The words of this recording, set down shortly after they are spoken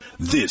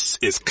This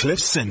is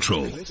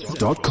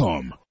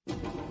CliffCentral.com.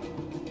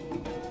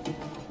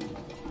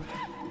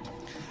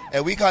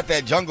 And we got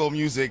that jungle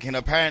music, and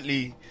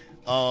apparently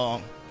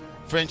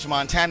French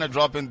Montana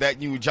dropping that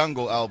new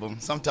jungle album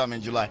sometime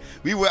in July.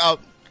 We were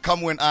out,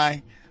 Kamu and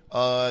I,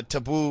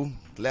 Taboo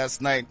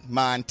last night,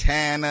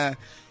 Montana.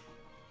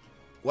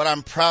 What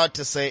I'm proud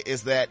to say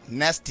is that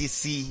Nasty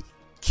C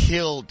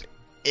killed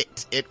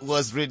it. It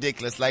was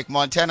ridiculous. Like,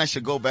 Montana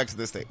should go back to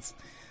the States.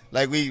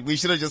 Like, we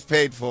should have just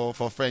paid for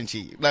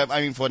Frenchie.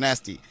 For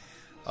Nasty.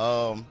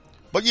 But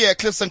yeah,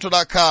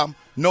 CliffCentral.com,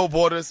 no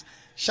borders.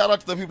 Shout out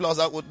to the people I was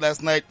out with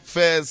last night.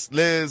 Fez,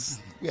 Liz,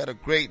 we had a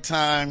great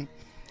time.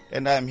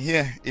 And I'm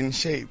here in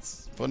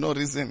shades for no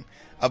reason,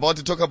 about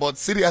to talk about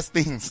serious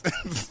things.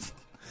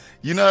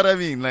 You know what I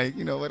mean? Like,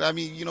 you know what I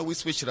mean? You know, we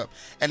switch it up.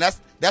 And that's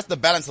the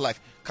balance of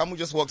life. Kamu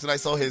just walked in, I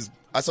saw his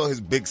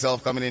big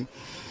self coming in.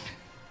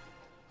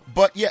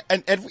 But yeah,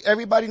 and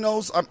everybody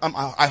knows,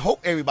 I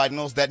hope everybody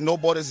knows that No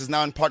Borders is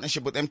now in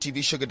partnership with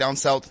MTV Sugar Down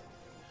South.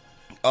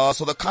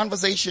 So the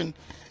conversation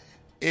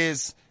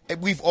is,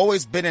 we've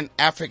always been an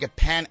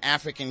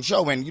Pan-African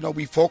show, and, you know,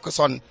 we focus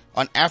on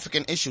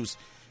African issues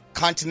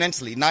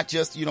continentally, not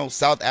just, you know,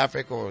 South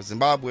Africa or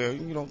Zimbabwe,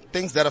 you know,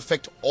 things that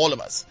affect all of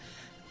us.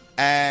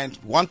 And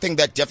one thing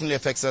that definitely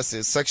affects us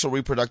is sexual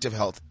reproductive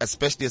health,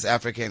 especially as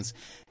Africans.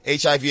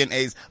 HIV and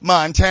AIDS.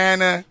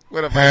 Montana.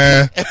 What am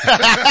I?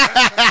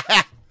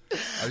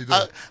 How you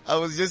doing? I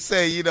was just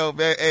saying, you know,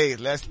 man, hey,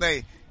 last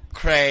night,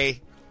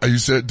 cray.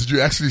 Did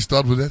you actually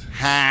start with that?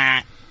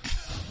 Ha.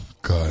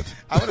 God.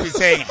 I want to be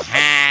saying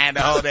ha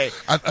the whole day.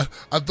 I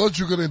thought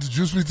you were going to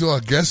introduce me to our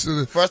guests.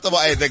 First of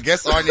all, hey, the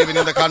guests aren't even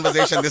in the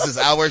conversation. This is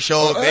our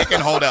show. They can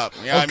hold up.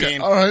 You know what I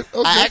mean? All right.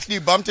 Okay. I actually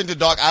bumped into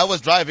Doc. I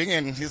was driving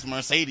and his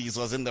Mercedes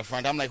was in the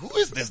front. I'm like, who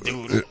is this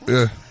dude?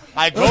 Yeah.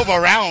 I drove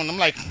around. I'm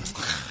like,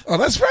 oh,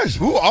 that's fresh.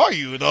 Who are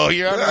you though?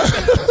 You know what I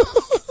mean?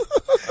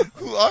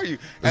 Who are you?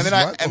 And then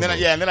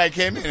I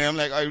came in and I'm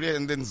like,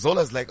 and then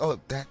Zola's like, oh,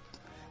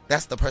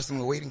 that's the person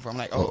we're waiting for. I'm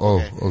like,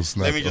 okay.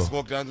 Snap. Let me just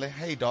walk down, like,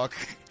 hey, Doc.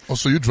 Oh,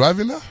 so you're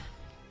driving now?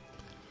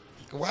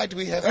 Why do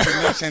we have to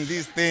mention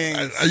these things?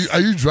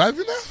 Are you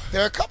driving now?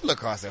 There are a couple of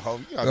cars at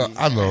home. You know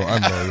I know.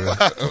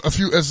 Yeah. a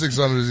few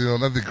S600s, you know,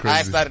 nothing crazy.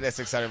 I started at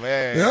 600, but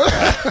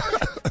yeah.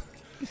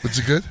 But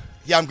you good?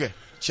 Yeah, I'm good.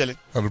 Chilling.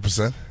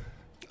 100%.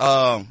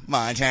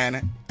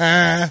 Montana.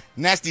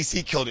 Nasty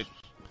C killed it.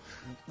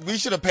 We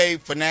should have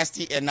paid for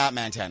Nasty and not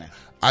Montana.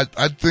 I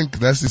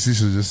think Nasty C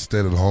should have just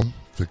stayed at home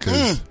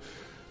because,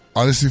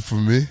 honestly, for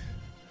me,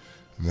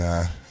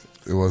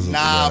 it wasn't.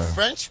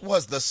 French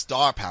was the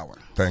star power.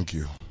 Thank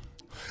you.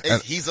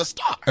 He's a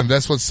star, and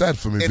that's what's sad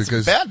for me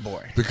because Bad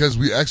Boy. Because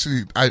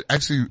I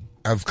actually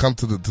have come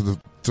to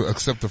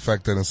accept the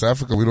fact that in South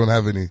Africa we don't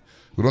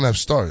have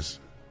stars.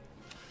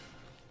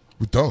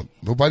 We don't.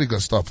 Nobody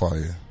got star power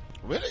here.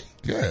 Really?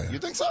 Yeah. You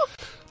think so?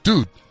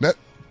 Dude,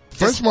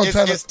 French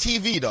Montana. It's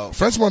TV though.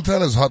 French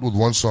Montana is hot with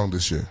one song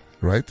this year,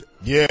 right?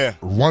 Yeah.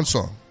 One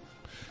song.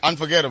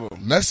 Unforgettable.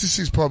 Nasty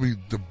C is probably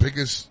the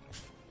biggest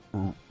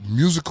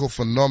musical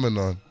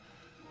phenomenon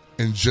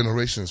in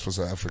generations for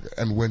South Africa.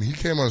 And when he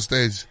came on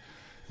stage,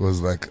 it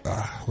was like,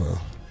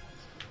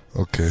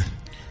 okay.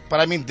 But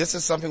I mean, this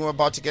is something we're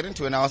about to get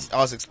into, and I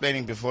was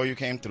explaining before you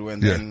came through,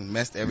 and then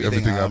messed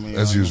everything up.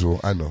 As usual,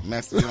 I know.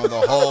 Messed, the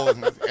whole,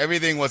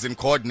 everything was in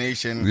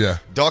coordination. Yeah.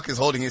 Doc is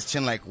holding his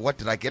chin like, what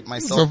did I get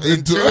myself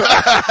into?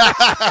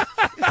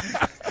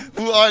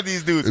 Who are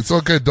these dudes? It's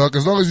okay, Doc.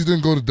 As long as you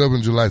didn't go to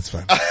Durban July, it's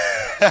fine.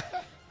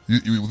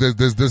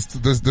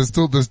 There's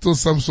still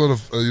some sort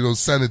of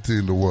sanity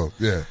in the world.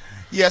 Yeah.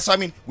 Yeah. So I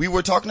mean, we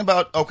were talking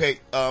about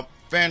fair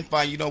and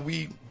fine. You know,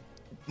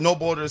 No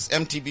Borders,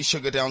 MTV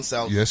Sugar Down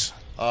South. Yes.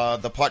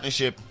 The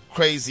partnership,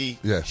 crazy.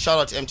 Yeah. Shout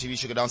out to MTV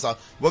Sugar Down South.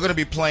 We're gonna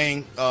be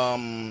playing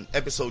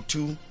episode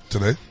 2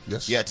 today.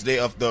 Yes. Yeah, today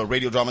of the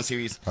radio drama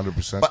series.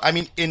 100%. But I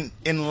mean, in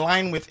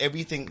line with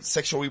everything,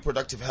 sexual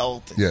reproductive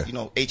health,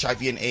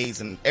 HIV and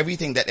AIDS, and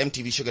everything that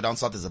MTV Sugar Down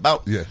South is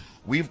about. Yeah.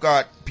 We've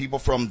got people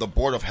from the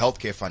Board of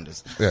Healthcare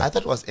Funders. Yeah. I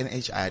thought it was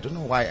NHI. I don't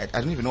know why. I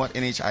don't even know what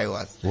NHI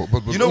was. Well,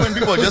 but you know when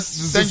people just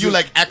send you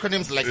like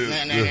acronyms like...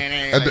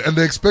 And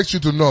they expect you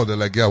to know. They're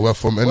like, yeah, we're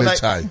from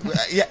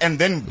NHI. And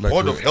then like,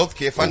 Board of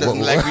Healthcare Funders.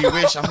 We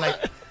wish. I'm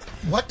like,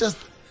 what does...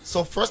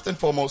 So first and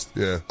foremost,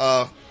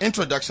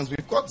 introductions.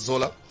 We've got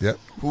Zola,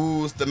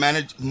 who's the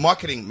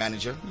marketing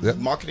manager,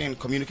 marketing and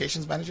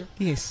communications manager.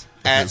 Yes.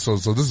 And so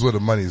this is where the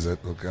money is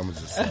at. Okay, I'm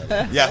just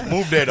saying.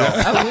 Move there though.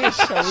 I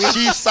wish.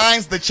 She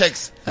signs the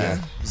checks.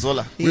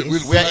 Zola.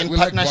 Yes. We are in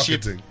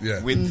partnership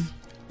like with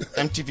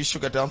MTV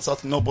Sugar Down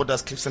South, No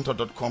Borders,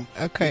 CliffCentral.com.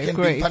 Okay, we can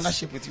great. be in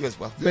partnership with you as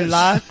well. We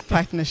like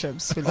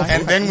partnerships.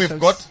 Then we've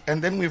got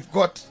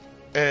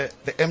the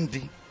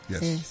MD,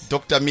 yes.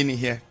 Dr. Minnie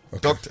here.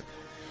 Okay. Doctor,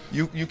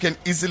 you can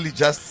easily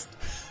just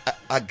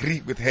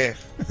agree with her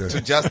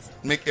to just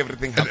make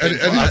everything happen.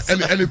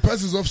 And it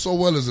passes off so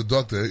well as a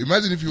doctor.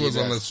 Imagine if he was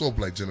on a soap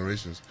like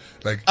Generations,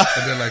 and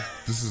then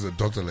this is a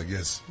doctor. Like,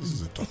 yes, this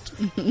is a doctor.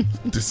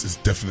 This is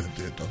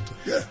definitely a doctor.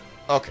 Yeah.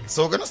 Okay,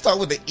 so we're gonna start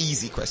with the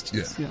easy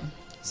questions. Yeah.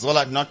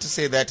 Zola, not to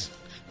say that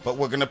but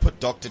we're going to put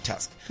Doc to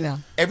task. Yeah.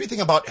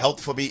 Everything about health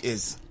for me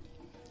is,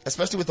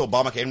 especially with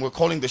Obamacare, and we're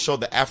calling the show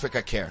the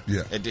Africa Care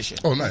edition.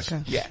 Oh, nice.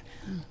 Okay. Yeah.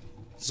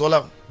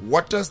 Zola,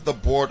 what does the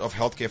Board of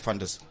Healthcare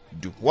Funders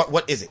do?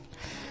 What is it?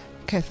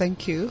 Okay,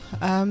 thank you.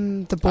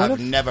 The I've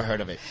never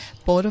heard of it.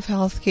 Board of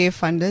Healthcare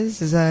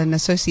Funders is an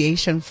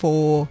association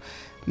for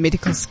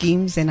medical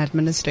schemes and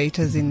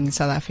administrators in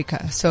South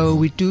Africa. So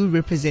we do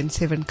represent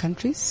 7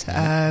 countries: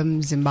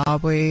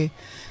 Zimbabwe,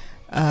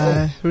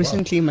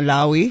 recently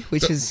Malawi,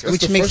 which That's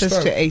the makes first us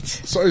time. to 8.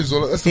 Sorry,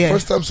 Zola. That's the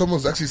first time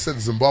someone's actually said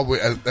Zimbabwe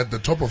at the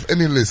top of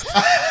any list.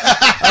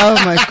 Oh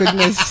my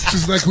goodness.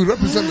 She's like, we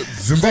represent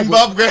Zimbabwe.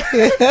 Zimbabwe.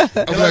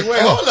 You're I'm like,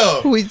 wait, hold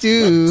up. We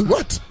do.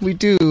 What? We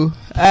do.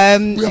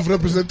 We have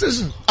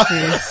representation.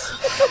 Yes.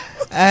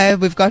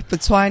 We've got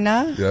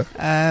Botswana,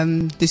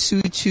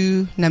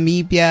 Lesotho,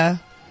 Namibia.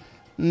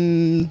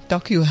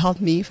 Doc, you help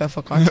me if I've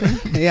forgotten.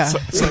 Yeah.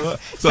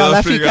 South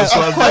Africa.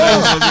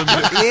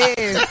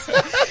 Yes.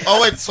 Oh,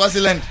 wait,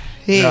 Swaziland.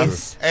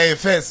 Yes. Hey,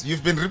 Fez,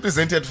 you've been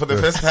represented for the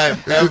first time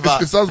ever.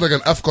 It sounds like an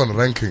AFCON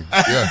ranking.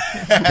 Yeah.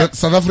 But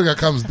South Africa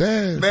comes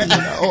there. Then-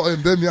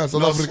 and then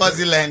South Africa.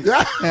 Swaziland.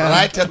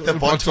 Right at the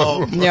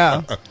bottom.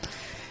 Yeah.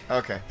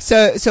 Okay.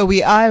 So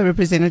we are a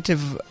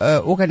representative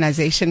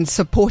organization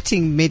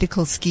supporting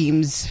medical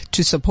schemes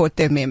to support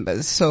their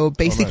members. So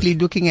basically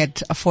looking at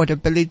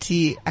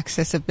affordability,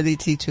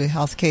 accessibility to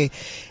healthcare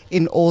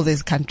in all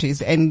these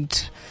countries. And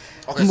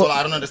Okay, so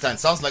I don't understand.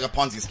 Sounds like a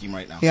Ponzi scheme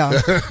right now. yeah.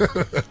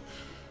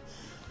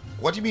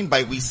 What do you mean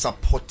by we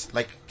support?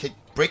 Like,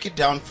 break it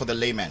down for the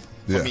layman,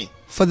 for me.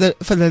 For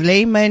the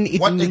layman,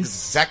 it What means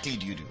exactly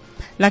do you do?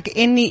 like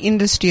any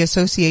industry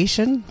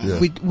association,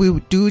 we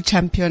do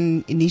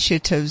champion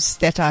initiatives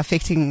that are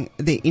affecting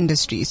the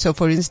industry. So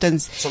for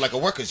instance, So like a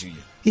workers'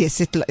 union.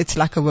 yes, it's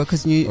like a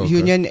workers'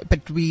 union,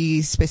 but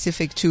we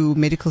specific to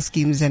medical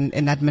schemes and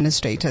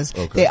administrators.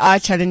 Okay. There are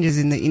challenges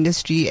in the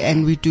industry,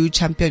 and we do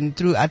champion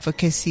through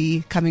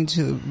advocacy, coming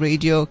to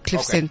radio,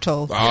 Cliff Okay.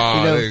 Central,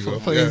 there you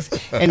go.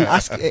 and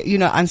ask,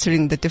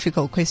 answering the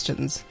difficult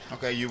questions.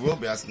 Okay, you will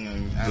be asking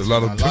A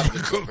lot of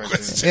difficult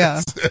questions.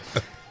 Yeah.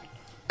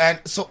 And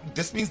so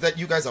this means that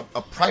you guys are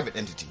a private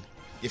entity.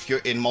 If you're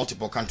in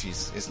multiple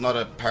countries, it's not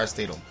a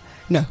parastatal.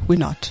 No, we're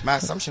not. My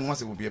assumption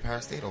was it would be a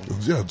parastatal.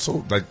 Yeah,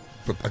 so like,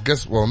 but I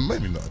guess, well,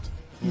 maybe not.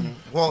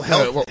 Well,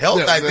 health,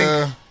 I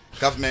think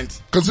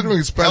government. Considering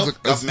it spans, Health,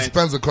 it government.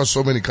 spans across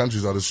so many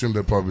countries, I'd assume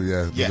they're probably,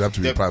 they'd have to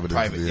be they're private.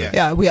 private, entity, yeah.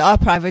 Yeah, we are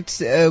private.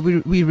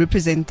 We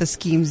represent the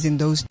schemes in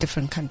those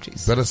different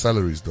countries. Better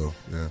salaries, though.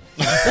 Yeah.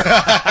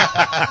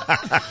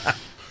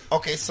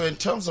 Okay, so in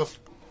terms of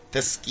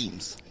the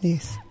schemes,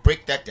 Yes.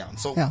 break that down.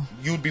 So Yeah.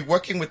 you'd be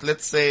working with,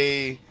 let's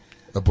say,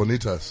 The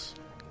Bonitas.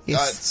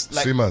 Yes. it's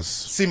like CIMAS.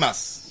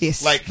 CIMAS.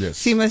 Yes. Like, Yes.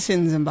 CIMAS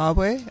in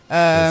Zimbabwe.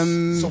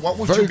 so what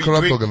would Very you be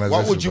corrupt doing? organization,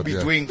 What would you but be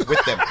yeah. doing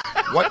with them?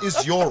 What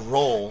is your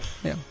role?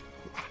 Yeah.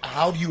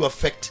 How do you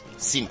affect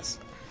CIMAS?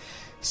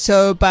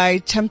 So by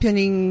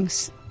championing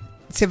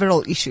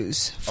several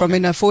issues from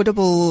an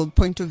affordable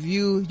point of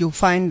view, you'll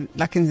find,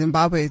 like in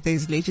Zimbabwe,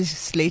 there's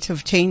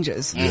legislative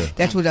changes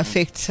that would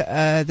affect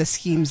the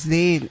schemes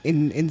there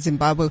in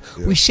Zimbabwe.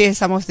 We share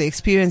some of the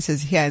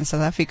experiences here in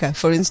South Africa.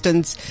 For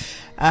instance,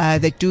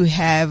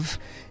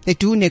 they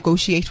do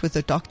negotiate with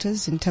the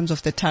doctors in terms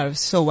of the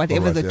tariffs. So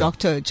whatever Alright, the yeah.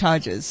 doctor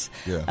charges,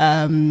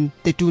 Yeah.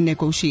 they do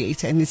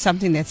negotiate. And it's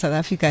something that South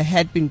Africa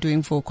had been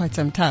doing for quite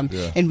some time.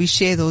 Yeah. And we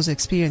share those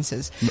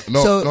experiences.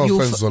 No you'll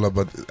offense, Zola,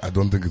 but I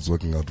don't think it's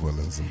working out well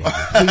in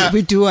Zimbabwe.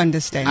 we do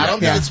understand. I don't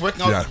yeah. think it's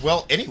working out Yeah.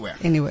 well anywhere.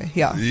 Anyway,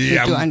 yeah, we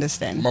do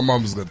understand. My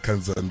mom's got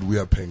cancer and we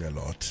are paying a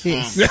lot.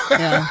 Yes.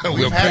 Yeah. We are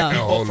We've paying had a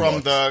whole people from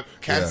lot. the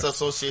Cancer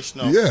Association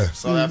of Yeah.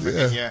 South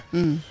Africa here.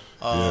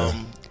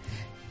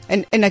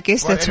 And I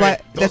guess Well, that's anyway,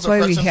 why we're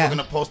questions here. we're going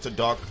to post to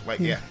Doc.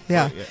 Like, Yeah.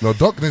 No,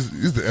 Doc is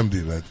the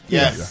MD, right?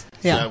 Yes.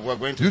 Yeah. So we're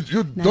going to.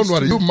 You don't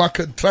worry. You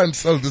market, try and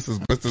sell this as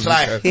best as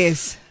Try. you can.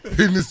 Yes.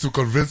 He needs to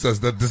convince us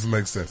that this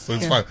makes sense. So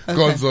it's Yeah. fine.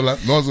 Go on, Okay. Zola.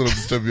 No one's going to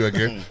disturb you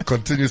again.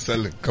 Continue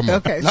selling. Come on.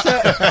 Okay. So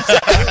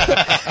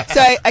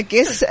I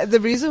guess the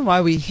reason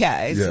why we're here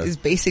is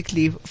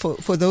basically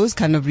for those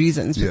kind of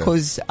reasons, Yeah.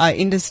 because our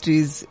industry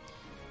is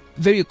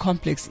very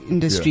complex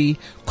industry,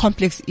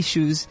 complex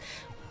issues,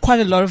 quite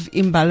a lot of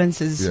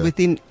imbalances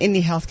within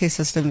any healthcare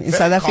system in Very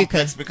South Africa.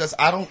 complex because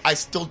I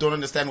still don't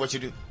understand what you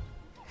do.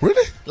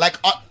 Really? Like,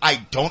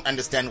 I don't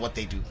understand what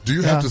they do. Do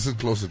you have to sit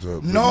closer to her?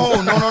 No.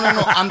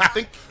 I'm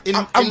in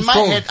I'm my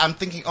sold. head, I'm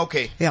thinking,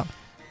 okay, Yeah.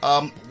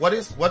 what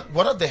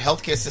are the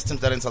healthcare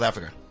systems that are in South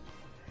Africa?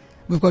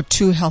 We've got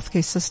 2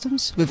 healthcare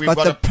systems. We've got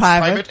the a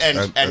private.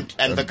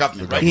 and the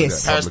government, right?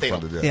 Yes. Public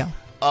Parastatal. funded,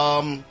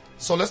 Yeah.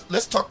 So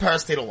let's talk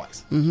parastatal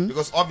wise,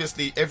 because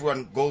obviously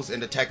everyone goes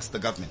and attacks the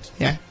government.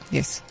 Yeah.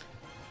 Yes.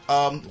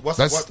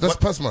 That's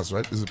PASMAS,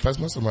 right? Is it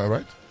PASMAS? Am I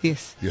right?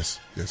 Yes. Yes.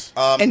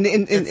 And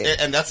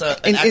and that's an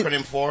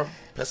acronym for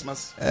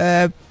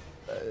PESMAS.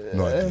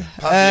 No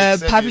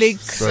idea. public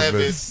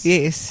service.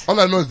 Yes. All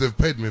I know is they've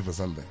paid me for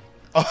something.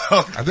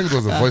 I think it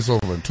was a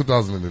voiceover in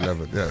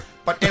 2011. Yeah.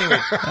 But anyway,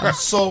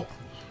 so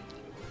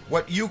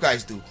what you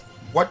guys do?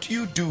 What do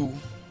you do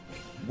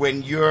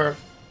when you're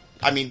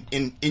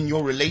in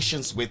your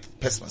relations with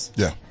Pesmas?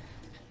 Yeah.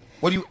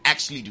 What do you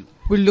actually do?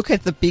 We look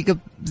at the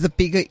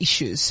bigger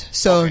issues.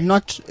 So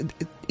not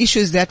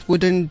issues that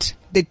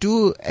they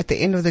do at the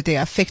end of the day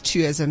affect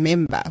you as a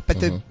member, but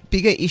the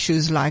bigger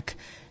issues like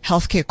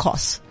healthcare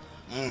costs,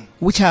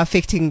 which are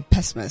affecting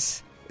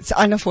Pesmas. It's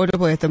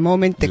unaffordable at the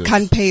moment. They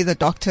can't pay the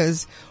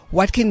doctors.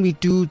 What can we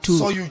do to...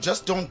 So you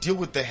just don't deal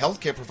with the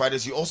healthcare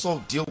providers. You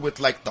also deal with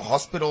like the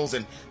hospitals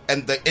and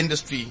the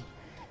industry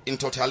in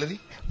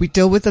totality? We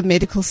deal with the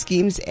medical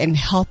schemes and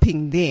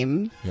helping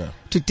them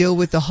to deal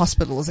with the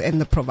hospitals and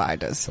the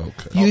providers.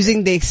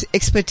 Using the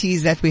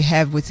expertise that we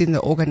have within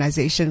the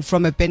organization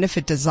from a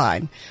benefit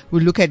design.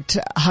 We look at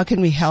how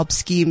can we help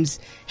schemes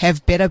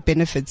have better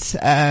benefits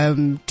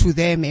to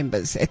their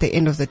members at the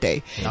end of the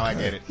day. Now I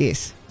get it.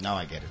 Yes. Now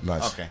I get it.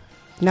 Nice. Okay.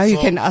 Now you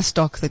can ask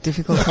Doc the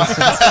difficult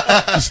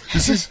questions. You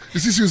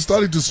see, she was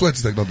starting to sweat.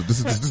 It's like, no,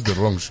 this is the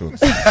wrong show.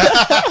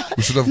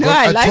 We should have No, gone.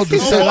 I like told you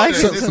it. I like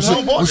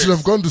it. we should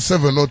have gone to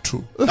 7 or 2.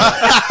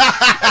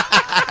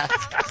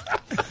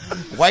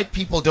 White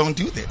people don't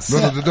do this.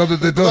 No, they don't.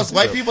 Because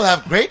white people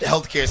have great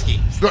healthcare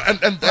schemes. No,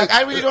 and Like,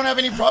 I really don't have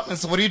any problems.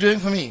 So what are you doing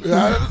for me?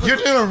 You're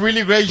doing a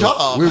really great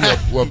job.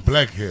 we're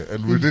black here,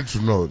 and we need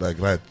to know, like,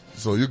 right?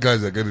 So you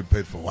guys are getting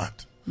paid for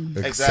what?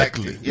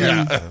 Exactly.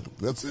 Yeah.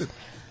 That's it.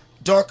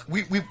 Doc,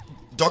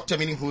 Dr.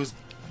 Meaning, who's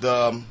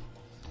the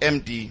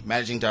MD,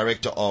 Managing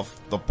Director of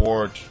the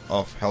Board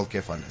of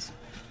Healthcare Funders.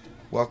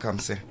 Welcome,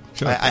 sir.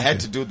 Sure, I had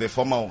to do the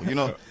formal,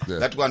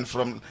 that one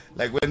from,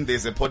 like, when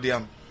there's a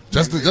podium.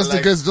 Just in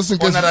case,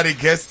 honorary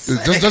guests.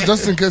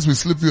 just in case we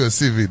slip you a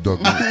CV, Doc.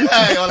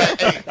 You're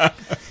like, hey,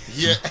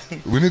 yeah.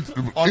 We need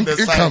On the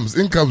side.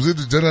 incomes need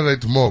to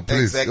generate more,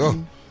 please. Exactly.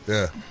 Oh,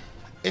 yeah.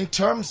 In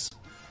terms,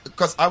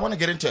 because I want to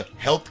get into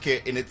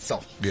healthcare in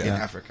itself in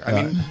Africa.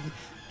 I mean,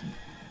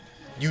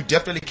 you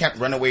definitely can't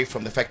run away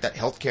from the fact that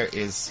healthcare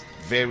is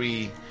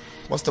very,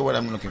 what's the word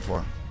I'm looking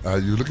for?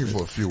 You're looking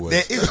for a few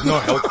words. There is no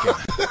healthcare.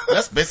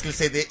 Let's basically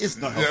say there is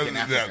no healthcare in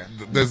Africa.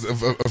 There's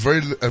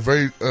a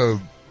very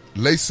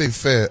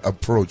laissez-faire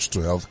approach to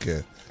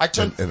healthcare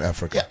in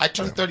Africa. Yeah, I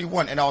turned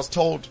 31 and I was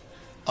told,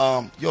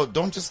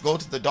 don't just go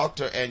to the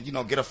doctor and,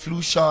 get a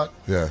flu shot.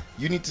 Yeah.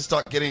 You need to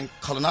start getting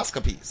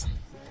colonoscopies.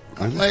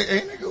 I'm like,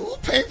 hey, nigga, who's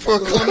paying for a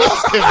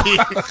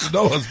colonoscopy?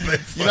 No one's paying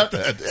for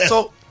that.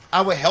 So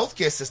our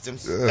healthcare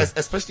systems,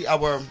 especially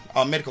our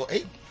medical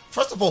aid,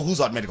 first of all, who's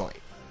on medical aid?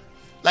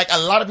 Like, a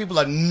lot of people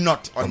are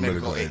not on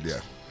medical aid.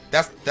 Yeah.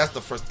 That's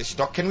the first issue.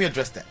 Doc, can we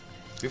address that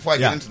before I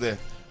get into the...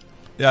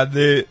 Yeah,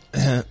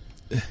 the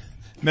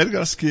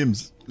medical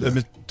schemes, let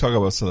me talk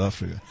about South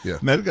Africa. Yeah.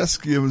 Medical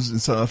schemes in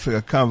South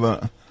Africa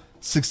cover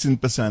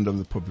 16% of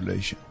the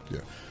population,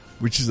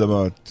 which is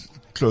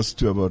close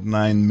to about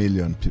 9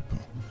 million people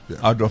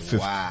out of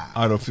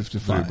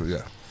 55.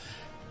 Yeah.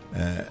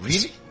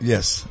 Really?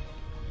 Yes.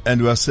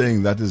 And we are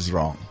saying that is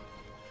wrong.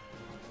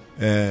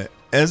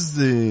 As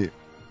the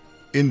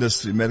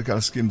medical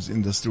schemes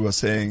industry was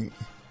saying,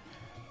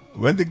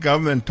 when the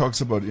government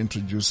talks about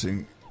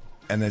introducing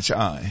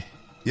NHI,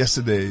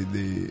 yesterday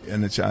the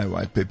NHI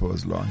white paper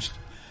was launched,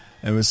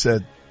 and we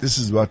said, this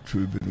is what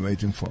we've been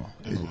waiting for.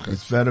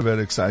 It's very,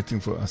 very exciting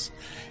for us.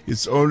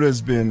 It's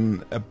always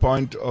been a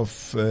point of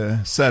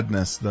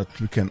sadness that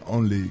we can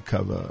only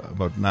cover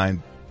about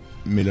 9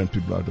 million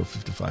people out of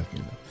 55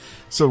 million.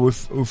 So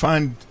we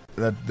find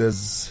that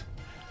as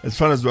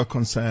far as we're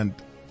concerned,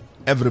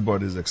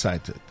 everybody's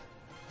excited.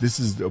 This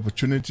is the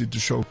opportunity to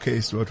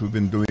showcase what we've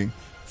been doing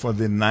for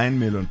the 9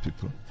 million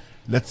people.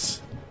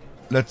 Let's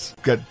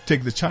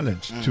take the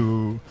challenge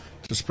to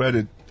spread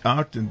it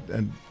out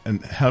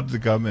and help the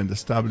government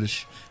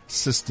establish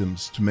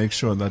systems to make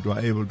sure that we're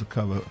able to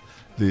cover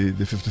the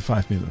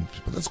 55 million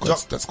people.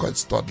 But that's quite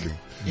startling.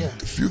 Yeah.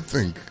 If you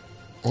think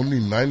only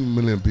 9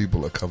 million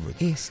people are covered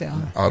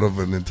out of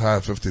an entire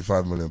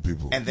 55 million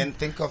people. And then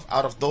think of,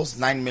 out of those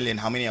 9 million,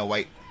 how many are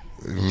white?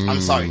 I'm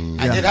sorry.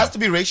 And it has to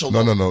be racial.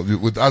 No.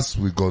 With us,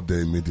 we go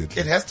there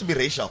immediately. It has to be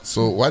racial.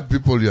 So white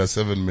people, you are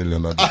 7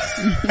 million.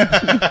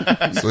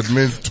 So it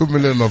means 2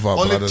 million of our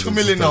Only brothers 2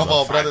 million and of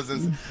our brothers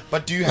and...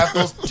 But do you have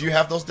those? Do you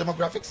have those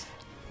demographics?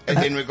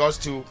 And in regards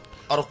to,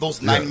 out of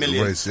those 9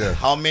 million, race,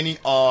 how many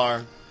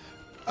are?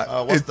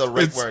 What's the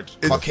right word?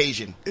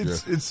 Caucasian.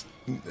 It's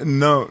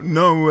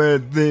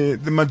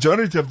the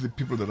majority of the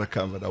people that are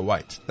covered are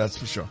white. That's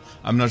for sure.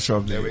 I'm not sure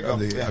of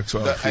the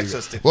actual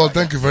figure. Well,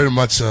 thank you very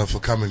much for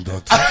coming,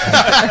 Doctor.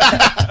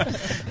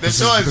 The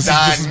show is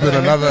done. This has been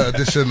another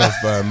edition of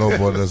No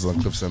Borders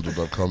on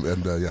CliffCentral.com,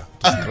 and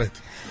it's great.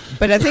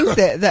 But I think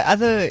the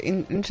other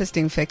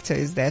interesting factor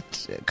is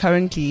that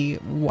currently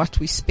what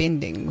we're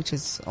spending, which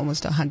is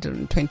almost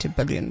 120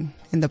 billion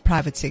in the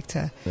private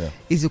sector,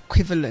 is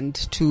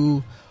equivalent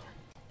to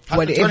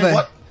whatever...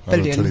 What?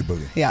 Billion. 120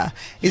 billion. Yeah.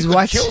 Is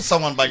what kill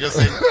someone by just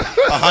saying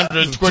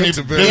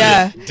 120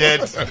 billion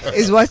dead.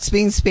 Is what's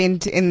being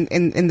spent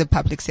in the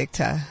public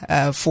sector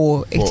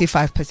for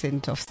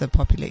 85% of the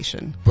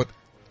population. But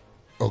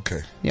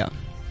okay. Yeah.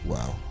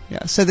 Wow.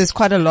 Yeah. So there's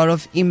quite a lot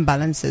of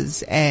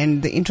imbalances,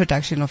 and the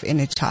introduction of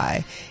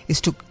NHI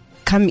is to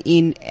come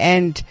in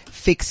and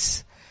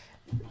fix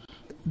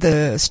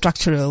the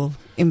structural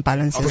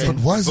imbalances. Okay. But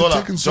why is it Zola,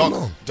 taking so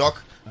long?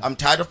 Doc, I'm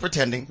tired of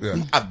pretending.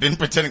 Yeah. I've been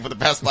pretending for the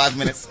past 5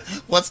 minutes.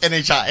 What's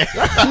NHI?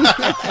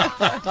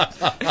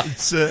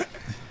 It's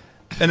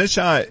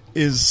NHI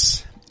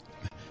is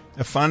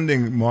a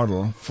funding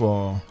model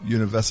for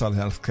universal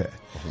healthcare.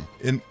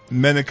 In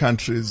many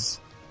countries,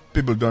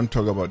 people don't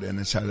talk about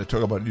NHI; they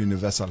talk about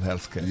universal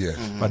healthcare. Yes.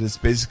 But it's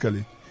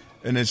basically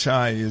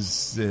NHI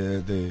is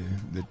the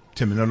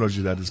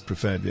terminology that is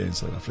preferred here in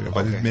South Africa,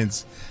 but Okay. it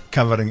means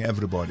covering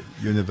everybody,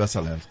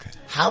 universal healthcare.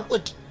 How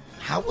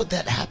would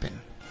that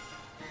happen?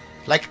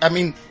 Like, I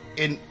mean,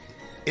 in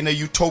a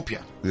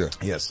utopia, Yeah.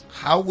 Yes.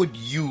 how would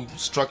you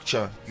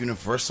structure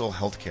universal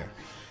healthcare?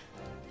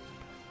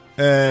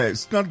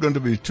 It's not going to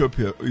be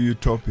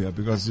utopia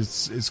because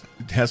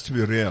it has to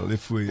be real.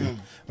 If we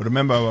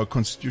remember, our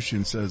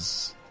constitution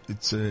says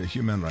it's a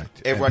human right.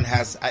 Everyone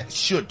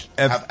should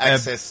have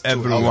access to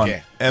everyone,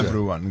 healthcare.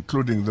 everyone,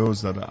 including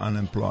those that are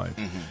unemployed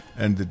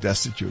and the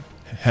destitute,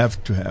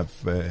 have to have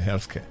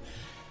healthcare.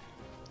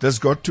 There's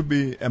got to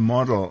be a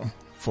model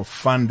for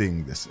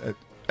funding this.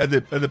 At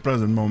the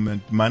present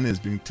moment, money is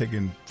being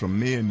taken from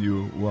me and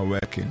you who are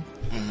working,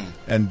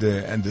 and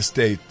the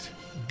state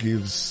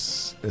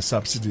gives a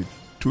subsidy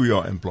to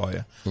your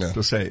employer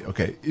to say,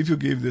 okay, if you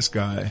give this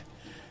guy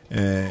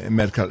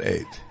medical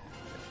aid,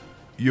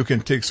 you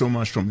can take so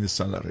much from his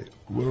salary.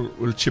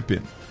 We'll chip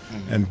in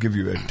and give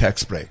you a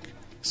tax break.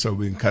 So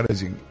we're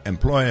encouraging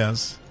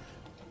employers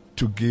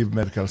to give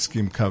medical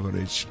scheme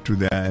coverage to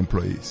their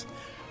employees.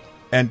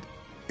 And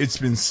it's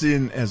been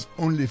seen as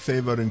only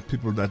favoring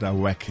people that are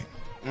working.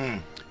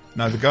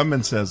 Now the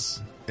government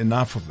says,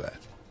 enough of that.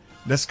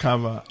 Let's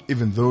cover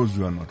even those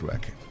who are not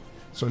working.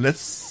 So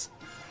let's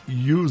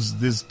use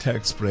these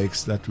tax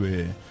breaks that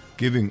we're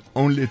giving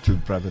only to the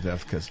private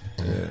healthcare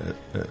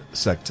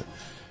sector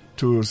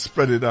to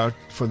spread it out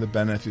for the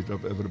benefit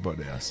of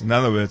everybody else. In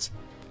other words,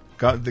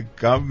 the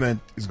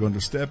government is going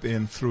to step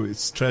in through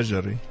its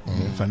treasury,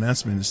 the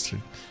finance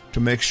ministry, to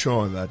make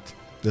sure that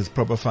there's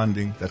proper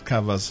funding that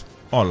covers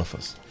all of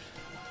us.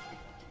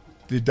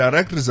 The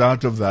direct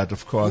result of that,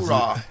 of course,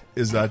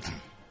 is that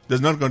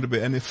there's not going to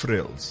be any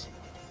frills.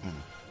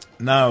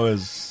 Now,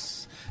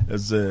 as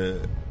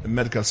a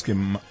medical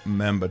scheme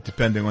member,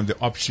 depending on the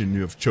option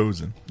you have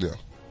chosen,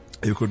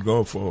 you could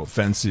go for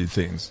fancy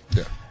things.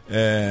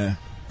 I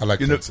like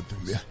fancy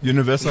things.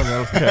 Universal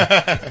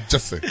healthcare.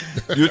 Just say.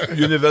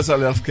 Universal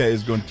healthcare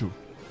is going to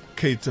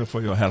cater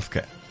for your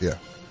healthcare. Yeah.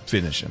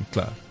 Finish and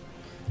clear.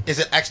 Is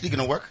it actually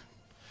going to work?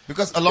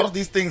 Because a lot of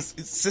these things,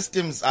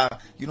 systems are,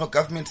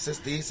 government says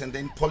this, and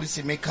then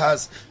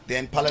policymakers, they're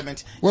in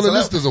parliament. Well, at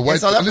least there's a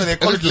white paper.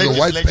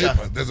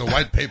 paper. There's a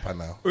white paper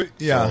now.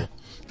 Yeah. So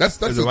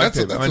that's a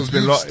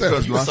huge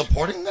step. You're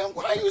supporting them?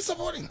 Why are you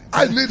supporting them?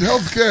 I need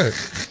healthcare.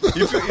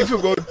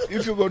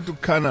 if you go to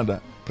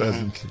Canada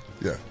presently,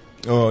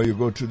 or you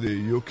go to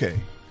the UK,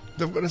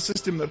 they've got a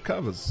system that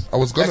covers. I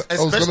was gonna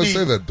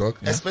say that, Doc.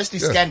 Especially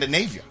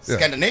Scandinavia. Yeah.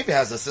 Scandinavia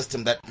has a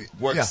system that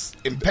works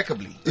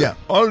impeccably. Yeah,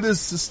 all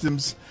these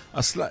systems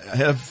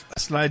have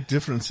slight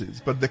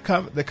differences, but it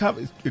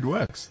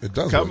works. It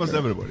does. It covers work,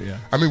 everybody. Yeah.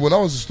 I mean, when I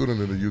was a student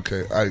in the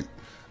UK,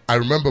 I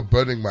remember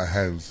burning my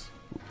hands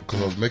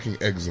because I was making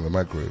eggs in the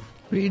microwave.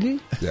 Really?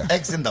 Yeah.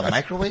 Eggs in the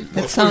microwave?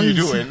 That What are you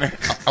doing?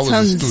 I was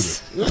a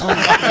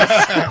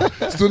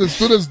student.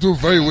 Students do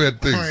very weird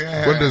things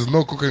when there's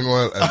no cooking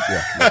oil. And,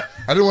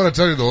 I didn't want to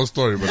tell you the whole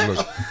story, but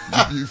look,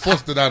 you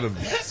forced it out of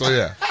me. So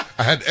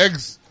I had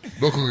eggs,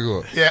 no cooking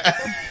oil. Yeah.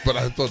 But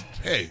I thought,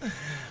 hey.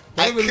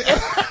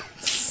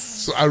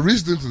 So I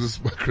reached into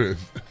this microwave.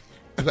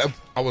 And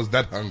I was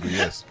that hungry,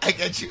 yes. I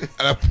get you.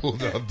 And I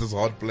pulled out this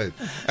hot plate.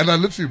 And I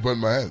literally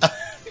burned my hands.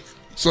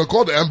 So I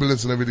called the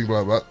ambulance and everything,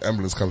 blah, blah.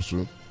 Ambulance comes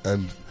through.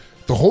 And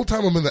the whole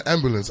time I'm in the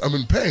ambulance, I'm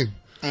in pain.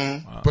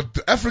 But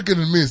the African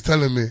in me is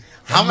telling me,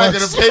 how am I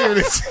going to pay you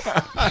this?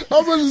 How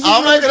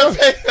am I going to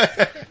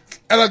pay?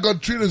 And I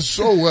got treated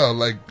so well.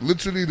 Like,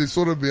 literally, they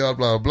sorted me out,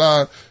 blah,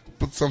 blah,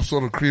 put some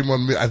sort of cream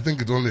on me. I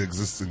think it only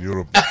exists in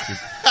Europe.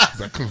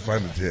 Because I couldn't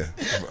find it here.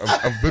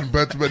 I've been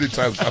burnt many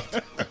times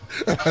after,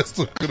 and I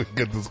still couldn't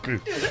get this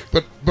cream.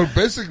 But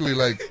basically,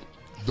 like,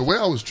 the way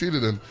I was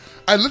treated, and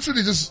I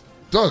literally just,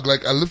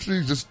 I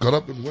literally just got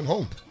up and went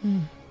home.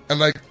 And,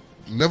 like,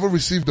 never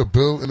received a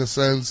bill in a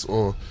sense,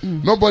 or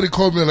nobody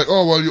called me like,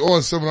 oh, well, you owe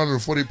us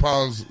 740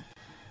 pounds.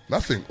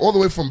 Nothing. All the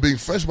way from being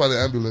fetched by the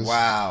ambulance.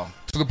 Wow.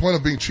 To the point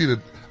of being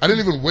treated. I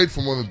didn't even wait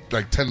for more than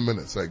like 10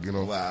 minutes,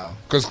 Wow.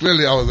 Because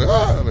clearly I was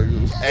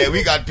like, hey,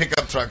 we got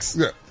pickup trucks.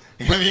 Yeah.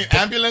 I mean,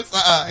 ambulance,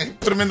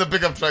 put them in the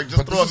pickup truck.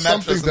 Just throw a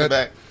mattress in the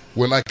back.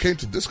 When I came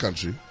to this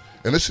country,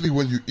 initially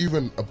when you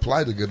even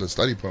apply to get a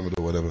study permit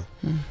or whatever,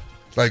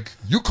 like,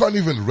 you can't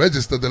even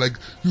register. They're like,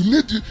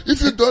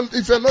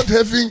 if you're not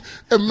having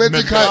a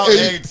medical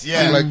aid,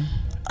 I'm like,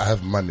 I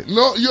have money.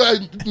 No,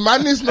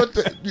 money is not,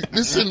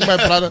 listen, my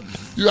brother,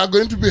 you are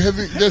going to be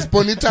having, there's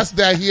bonitas,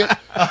 they're here,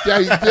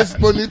 there's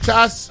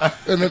bonitas,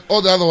 and then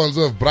all the other ones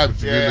who have bribed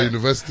to be in the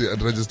university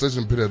at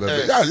registration period.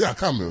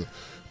 Come.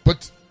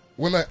 But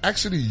when I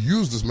actually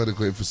use this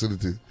medical aid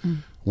facility,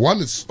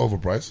 one, it's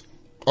overpriced.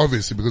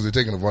 obviously, because they're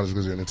taking advantage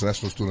because you're an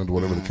international student or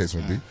whatever the case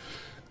may be.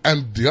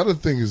 And the other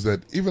thing is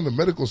that even the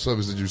medical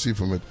service that you receive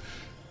from it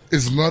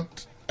is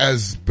not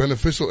as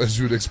beneficial as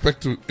you'd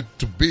expect it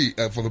to be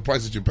for the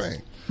price that you're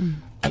paying.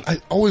 And I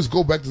always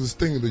go back to this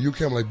thing in the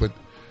UK. I'm like, but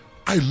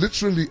I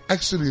literally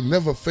actually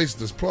never faced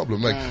this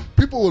problem. Like,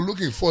 people were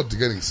looking forward to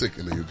getting sick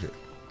in the UK.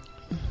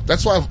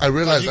 That's why I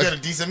realized you get a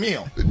decent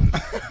meal.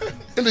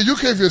 in the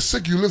UK, if you're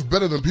sick, you live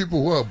better than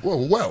people who are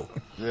who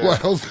are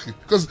healthy.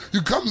 Because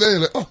you come there and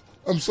you're like, oh,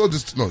 I'm so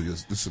no,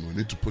 yes, listen, we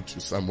need to put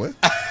you somewhere.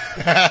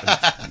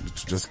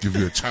 To just give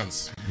you a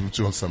chance. Put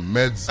you on some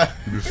meds,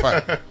 you'll be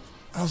fine.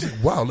 I was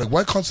like, wow, like,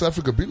 why can't South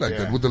Africa be like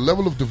that with the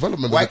level of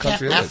development Why that the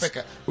country can't has?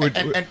 Africa? We're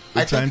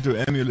I trying think,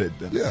 to emulate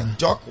them. Yeah.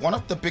 Doc, one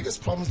of the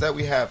biggest problems that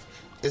we have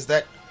is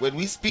that when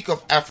we speak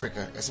of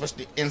Africa,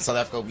 especially in South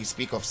Africa, we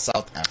speak of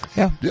South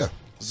Africa. Yeah.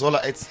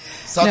 Zola, it's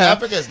South No.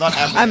 Africa is not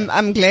Africa.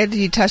 I'm glad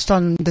he touched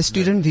on the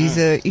student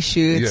visa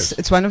issue. Yes.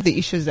 It's one of the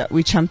issues that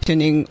we're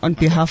championing on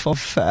behalf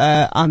of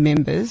our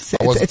members.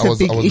 It's a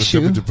big I was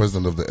issue. the deputy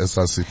president of the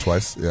SRC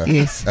twice. Yeah.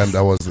 Yes. And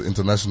I was the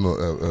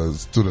international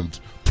student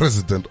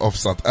president of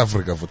South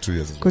Africa for 2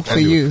 years as well. Good for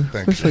Anyway, you.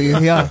 thank Good for you.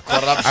 Yeah.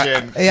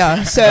 Corruption.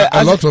 Yeah. So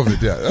A lot of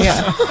it, yeah.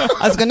 yeah.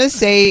 I was gonna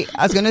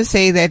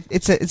say that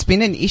it's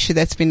been an issue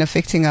that's been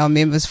affecting our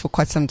members for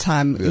quite some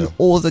time in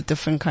all the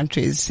different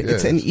countries.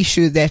 It's an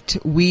issue that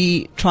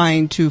we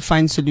trying to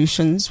find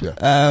solutions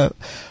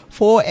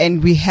for,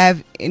 and we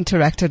have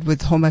interacted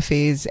with Home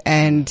Affairs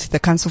and the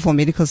Council for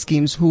Medical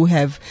Schemes, who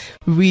have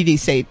really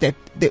said that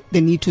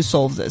they need to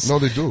solve this. No,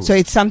 they do. So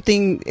it's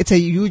a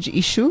huge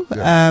issue.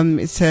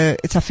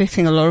 It's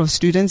affecting a lot of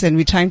students, and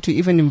we're trying to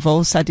even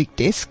involve SADC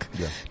Desk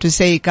to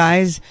say,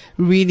 guys,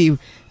 really,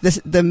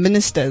 the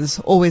ministers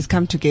always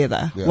come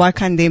together. Yeah. Why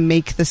can't they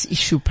make this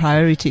issue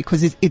priority?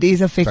 Because it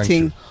is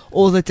affecting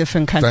all the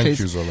different countries. Thank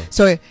you, Zola.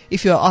 So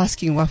if you're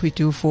asking what we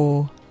do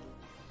for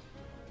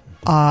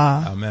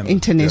our members.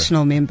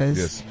 international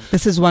members,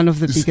 this is one of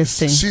the biggest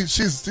things.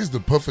 She's the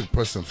perfect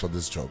person for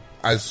this job.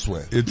 I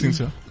swear. You think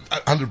so?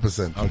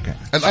 100%. Okay.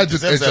 And I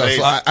did HR, deserves a raise.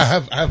 so I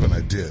have an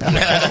idea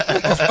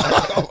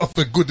of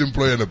a good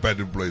employee and a bad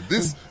employee.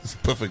 This is a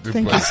perfect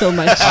employee. Thank you so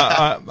much.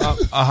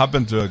 I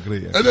happen to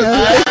agree. And then,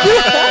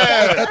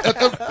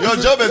 Your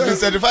job has been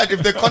certified.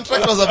 If the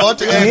contract was about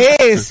to end,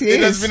 Yes, yes. it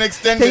has been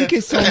extended. Thank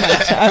you so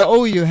much. I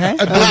owe you, huh?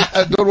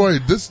 and don't worry,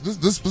 this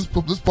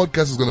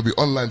podcast is going to be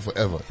online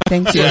forever.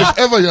 Thank you. If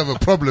ever you have a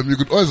problem, you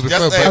could always refer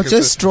Just, back. I'll and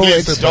just say, draw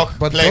please, it. Doc,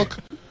 But play. Doc,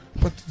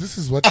 but this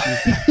is what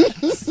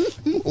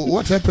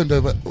what happened.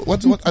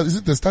 What is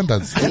it? The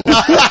standards?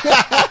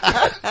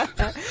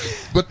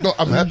 But no,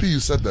 I'm happy you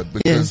said that,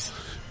 because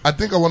I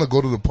think I want to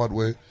go to the part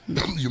where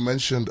you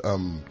mentioned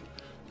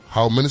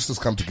how ministers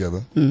come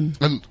together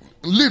and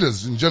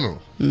leaders in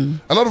general.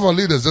 A lot of our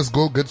leaders just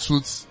go get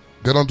suits,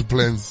 get onto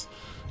planes,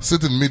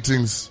 sit in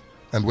meetings,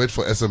 and wait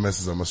for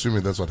SMSs. I'm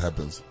assuming that's what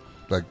happens.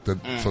 Like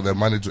for their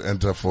money to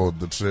enter for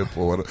the trip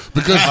or whatever.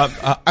 Because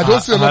I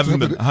don't see a lot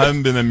happening. I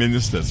haven't been a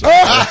minister, so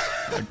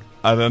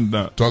I don't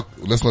know. Doc,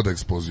 let's not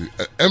expose you.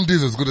 MD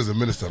is as good as a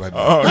minister right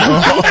now.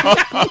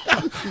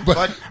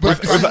 but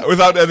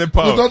Without any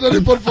power. without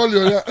any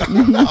portfolio, yeah.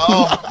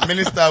 Oh,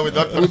 minister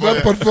without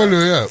Without portfolio,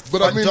 yeah.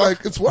 But I But mean, Doc-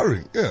 like, it's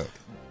worrying, yeah.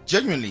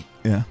 Genuinely,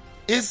 Yeah.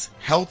 is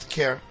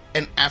healthcare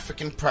an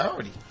African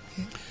priority?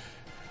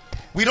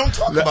 We don't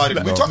talk Le- about it.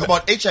 We no. talk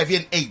about HIV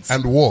and AIDS.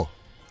 And war.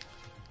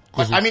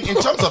 But, I mean, in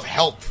terms of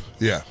health,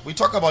 Yeah. we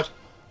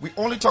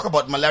only talk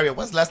about malaria.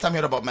 When's the last time you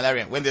heard about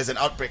malaria? When there's an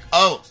outbreak.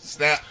 Oh,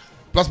 snap.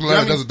 Plus, malaria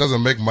You know what I mean?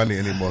 doesn't make money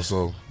anymore,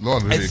 so no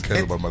one really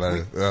cares about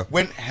malaria. Yeah.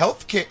 When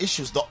healthcare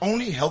issues, the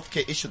only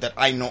healthcare issue that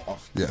I know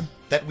of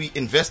that we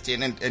invest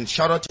in, and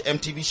shout out to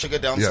MTV Sugar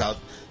Down Yeah. South,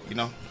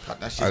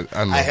 partnership.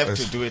 I know. I have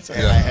It's- to do it.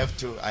 yeah. I have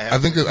to. I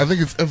think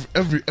it's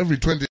every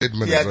 28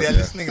 minutes. Yeah, right? they're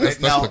listening right That's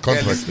now. the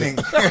They're contract. listening.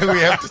 We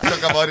have to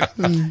talk about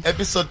it.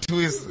 Episode 2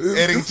 is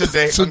airing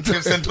today on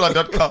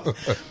cliffcentral.com.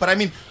 But I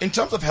mean, in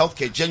terms of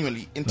healthcare,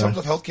 genuinely, in terms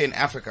of healthcare in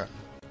Africa,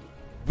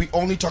 we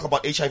only talk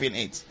about HIV and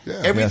AIDS.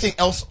 Yeah. Everything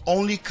else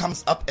only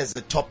comes up as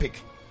a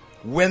topic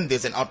when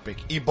there's an outbreak.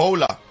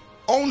 Ebola,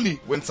 only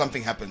when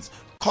something happens.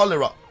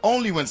 Cholera,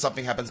 only when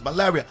something happens.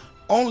 Malaria,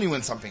 only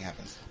when something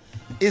happens.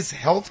 Is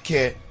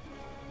healthcare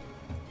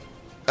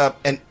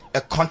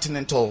a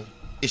continental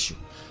issue?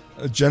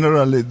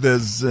 Generally,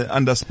 there's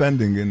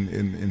understanding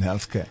in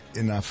healthcare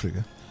in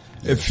Africa.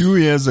 A few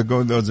years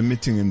ago, there was a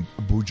meeting in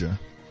Abuja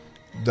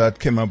that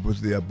came up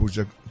with the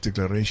Abuja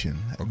Declaration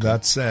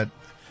that said,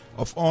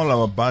 of all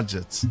our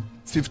budgets,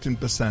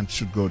 15%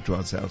 should go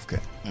towards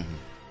healthcare.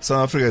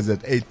 South Africa is at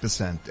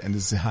 8%, and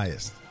it's the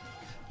highest.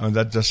 I mean,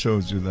 that just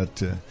shows you that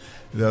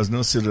there was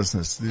no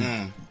seriousness.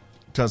 It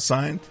was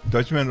signed,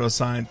 document was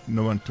signed,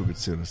 no one took it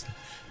seriously.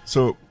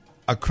 So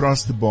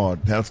across the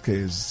board, healthcare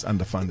is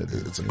underfunded.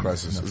 It's a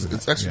crisis.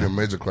 It's actually a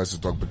major crisis,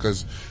 Doc,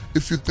 because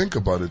if you think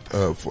about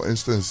it, for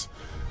instance,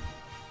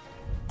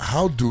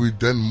 how do we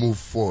then move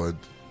forward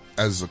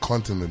as a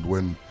continent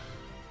when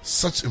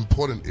such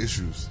important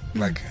issues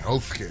like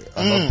healthcare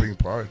are not being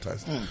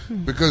prioritized?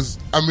 Because,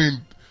 I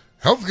mean,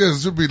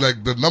 healthcare should be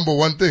like the number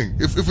one thing.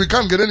 If we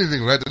can't get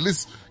anything right, at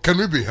least can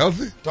we be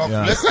healthy? Doc,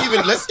 Yeah.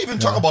 let's even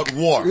talk about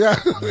war.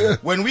 Yeah.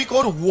 When we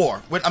go to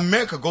war, when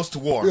America goes to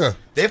war, Yeah.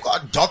 they've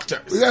got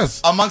doctors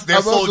Yes. amongst their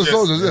Amongst the soldiers.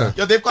 soldiers,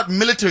 yeah. They've got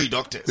military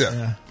doctors.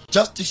 Yeah.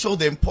 Just to show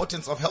the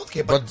importance of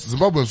healthcare. But But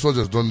Zimbabwean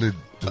soldiers don't need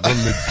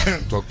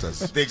doctors.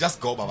 they just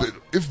go, Baba.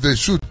 If they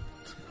shoot,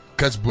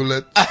 catch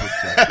bullet.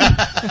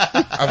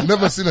 I've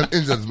never seen an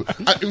injured.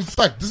 In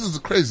fact, this is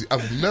crazy.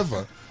 I've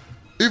never,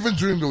 even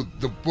during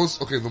the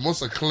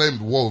most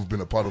acclaimed war we've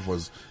been a part of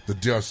was the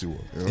DRC war.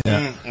 You know?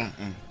 Yeah.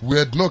 We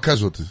had no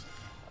casualties.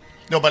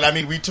 No, but I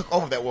mean, we took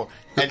over that war.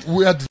 And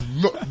We had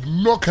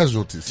no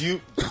casualties. do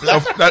you,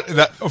 black,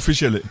 That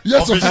officially.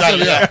 Yes,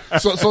 Officially, officially, yeah.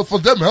 So for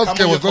them, come on,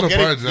 healthcare was not a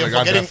priority. you're,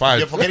 Like, they're fine.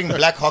 you're forgetting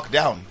Black Hawk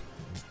Down,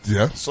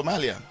 Yeah.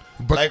 Somalia.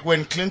 But- like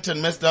when Clinton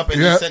messed up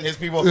and Yeah. he sent his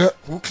people, Yeah.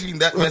 who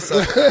cleaned that mess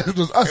up? It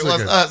was us It was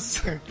again.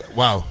 us.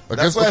 Wow. I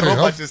That's guess, why Robert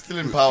health- is still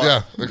in power.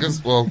 Yeah, I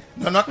guess, well.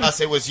 No, not us.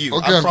 It was you.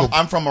 Okay, Uncle.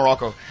 I'm from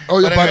Morocco. Oh,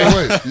 yeah, But by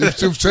anyway. the way,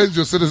 you've changed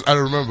your citizens. I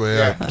remember,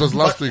 yeah. It was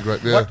last But week, right?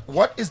 Yeah.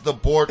 What is the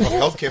board of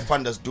healthcare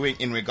funders doing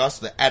in regards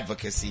to the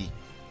advocacy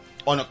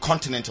on a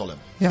continental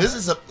level? Yeah. This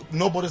is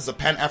Nobody is a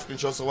Pan-African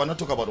show, so we're not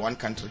talking about one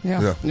country.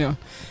 Yeah. Yeah.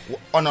 Yeah.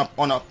 On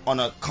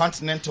a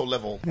continental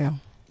level. Yeah.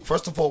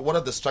 First of all, what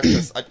are the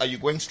structures? Are you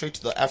going straight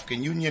to the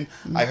African Union?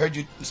 I heard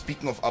you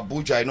speaking of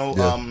Abuja. I know,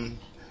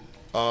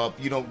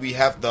 we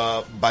have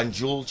the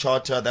Banjul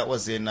Charter that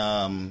was in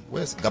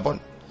where's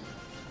Gabon?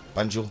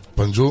 Banjul.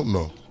 Banjul?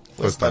 No.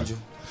 Where's First time. Banjul?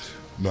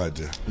 No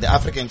idea. The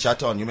African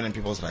Charter on Human and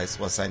People's Rights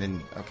was signed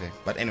in. Okay,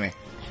 but anyway,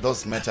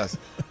 those matters.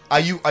 Are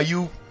you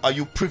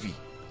privy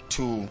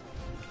to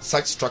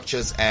such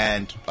structures,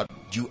 and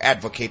do you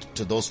advocate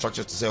to those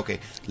structures to say, okay,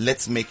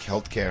 let's make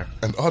healthcare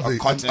And are a they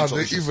continental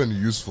issue? even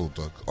useful,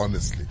 Doc?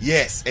 Honestly.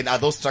 Yes, and are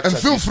those structures?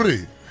 And feel useful?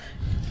 free.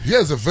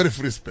 Here's a very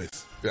free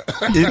space. Yeah.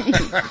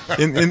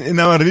 In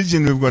our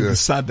region, we've got Yeah. the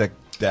SADC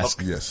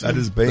desk. Yes. That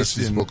is That based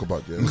you in spoke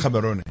about, yeah.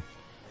 Gaborone.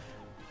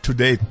 To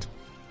date,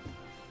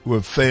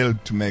 we've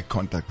failed to make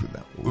contact with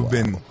them. We've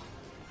been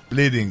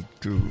pleading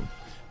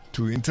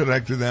to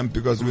interact with them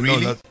because we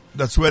Really? know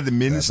that's where the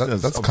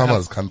ministers That's of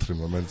Kama's health, country,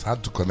 my man. It's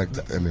hard to connect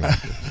anyone.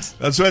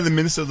 that's where the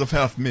ministers of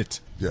health meet.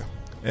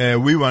 Yeah.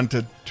 We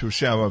wanted to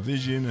share our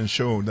vision and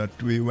show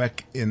that we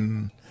work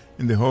in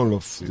the whole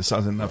of the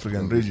Southern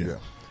African region. Yeah.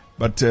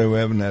 But we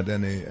haven't had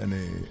any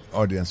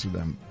audience with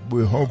them.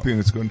 We're hoping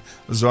it's going.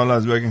 Zola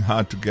is working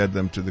hard to get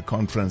them to the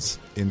conference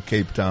in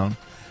Cape Town,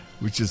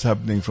 which is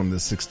happening from the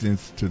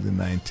 16th to the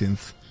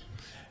 19th.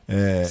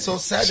 So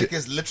SADC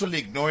is literally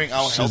ignoring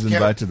our She's healthcare.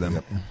 invited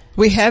them.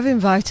 We have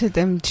invited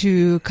them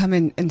to come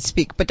in and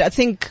speak, but I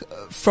think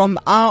from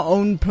our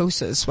own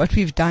process, what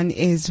we've done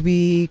is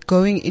we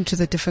going into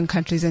the different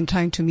countries and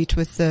trying to meet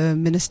with the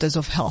ministers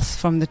of health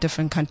from the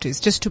different countries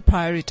just to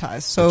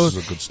prioritize. So Which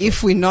is a good start.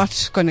 if we're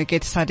not going to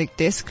get SADC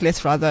desk,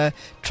 let's rather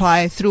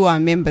try through our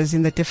members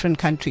in the different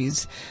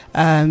countries,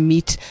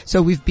 meet.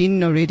 So we've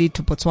been already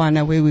to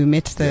Botswana where we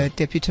met the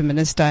deputy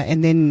minister,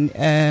 and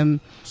then,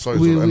 Sorry,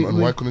 we- so, and, we- and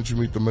why couldn't you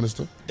meet the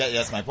minister?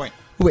 That's my point.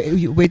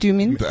 where do you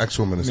mean? The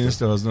actual minister.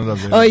 Minister was not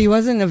available. Oh, he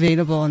wasn't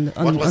available on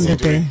What was on he the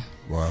day. doing?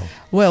 Wow.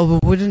 Well, we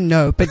wouldn't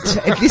know, but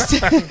at least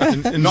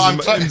In, No, I'm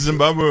trying- in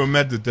Zimbabwe, we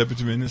met the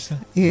deputy minister.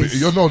 yes.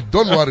 You know,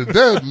 don't worry.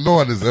 There, no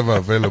one is ever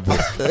available.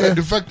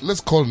 In fact,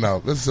 let's call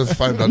now. Let's just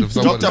find out if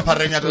someone. Dr.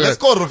 Parenyato, let's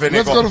go Ruveneko.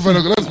 Let's go to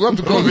Venego. Let's go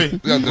to call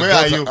Ruvi, the where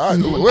are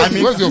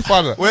you? Where's your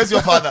father? Where's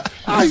your father?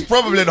 He's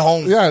probably at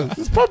home. Yeah,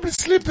 he's probably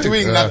sleeping.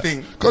 Doing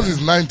nothing. Because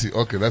he's 90.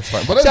 Okay, that's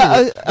fine. But So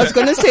anyway, I was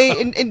going to say,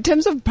 in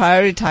terms of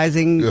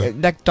prioritizing, Yeah.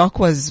 like Doc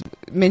was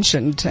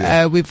mentioned,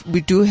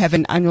 we do have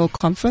an annual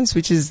conference,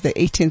 which is the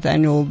 18th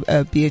annual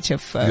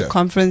BHF Yeah.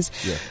 conference.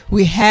 Yeah.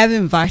 We have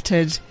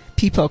invited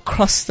people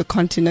across the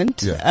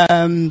continent.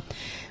 Yeah.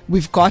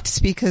 We've got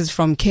speakers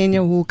from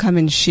Kenya who will come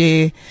and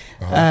share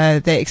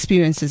their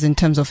experiences in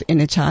terms of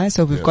NHI.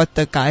 So we've got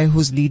the guy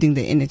who's leading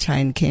the NHI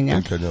in Kenya.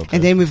 In Kenya, okay.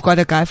 And then we've got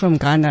a guy from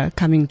Ghana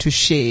coming to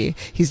share.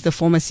 He's the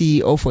former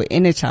CEO for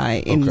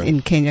NHI Okay.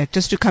 in Kenya,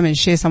 just to come and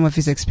share some of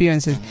his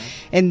experiences.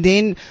 And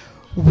then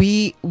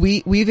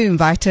we've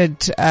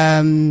invited,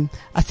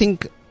 I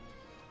think,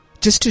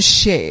 just to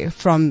share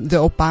from the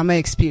Obama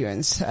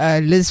experience,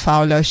 Liz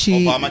Fowler,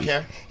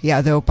 Obamacare?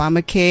 Yeah, the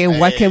Obamacare.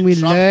 What can we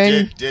Trump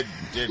learn? did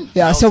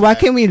Yeah, so what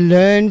can we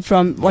learn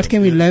from, what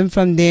can we learn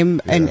from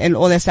them Yeah. and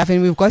all that stuff?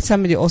 And we've got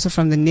somebody also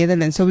from the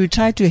Netherlands. So we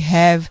try to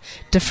have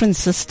different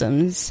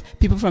systems,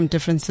 people from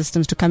different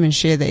systems to come and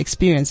share their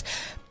experience.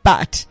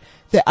 But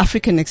the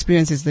African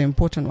experience is the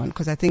important one,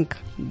 because I think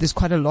there's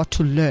quite a lot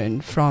to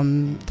learn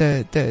from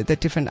the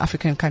different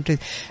African countries.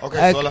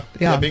 Okay, Zola,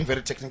 yeah. you're being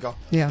very technical.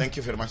 Yeah. Thank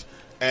you very much.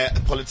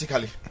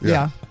 Politically,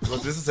 Yeah.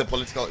 because this is a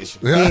political issue.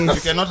 Yeah. You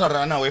cannot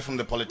run away from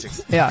the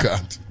politics. Yeah.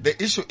 God, The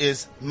issue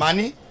is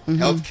money,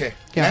 healthcare.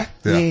 Yeah.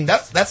 Yeah. Yeah.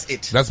 That's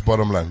it. that's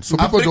bottom line. So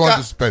people don't want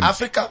to spend.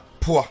 Africa,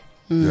 poor.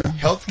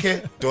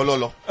 Healthcare,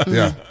 dololo.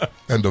 Yeah.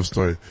 End of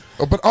story.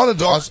 Oh, but I wanted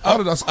to ask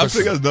questions.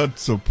 Africa's not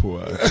so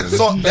poor.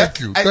 So Thank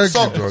you. Thank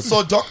you, Doc.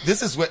 So Doc,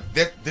 this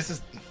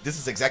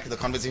is exactly the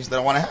conversation that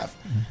I want to have.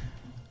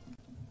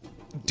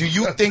 Do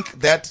you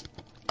think that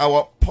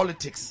our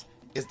politics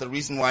is the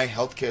reason why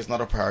healthcare is not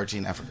a priority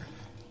in Africa?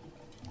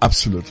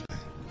 Absolutely.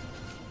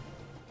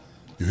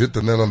 You hit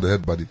the nail on the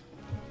head, buddy.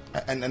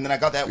 And then I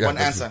got that one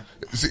answer.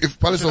 See, if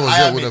Pallister was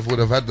here, would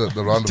have had the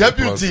round of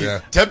applause.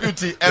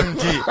 Deputy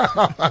MD,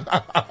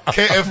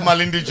 KF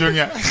Malindi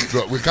Jr.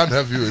 No, we can't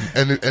have you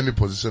in any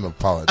position of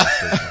power.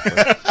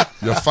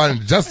 You're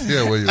fine just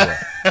here where you are,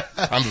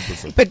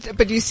 100%.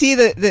 But you see,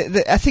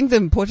 I think the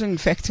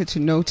important factor to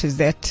note is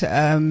that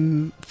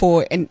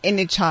for an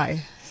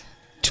NHI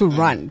to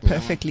run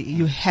perfectly,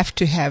 you have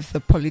to have the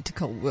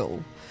political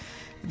will.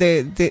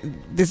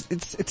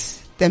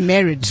 It's the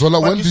marriage.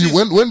 Zola, when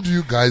do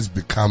you guys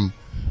become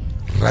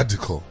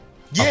radical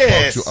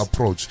about your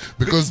approach?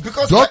 Because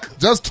Doc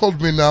just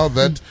told me now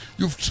that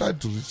you've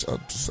tried to reach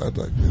out to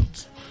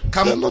SADC.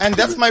 And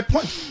that's my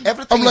point.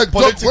 Everything I'm like, is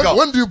political. Doc,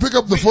 when do you pick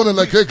up the phone and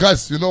like, hey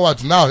guys, you know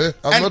what? Now,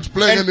 I'm not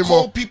playing anymore.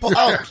 Call people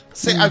out.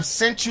 Say, I've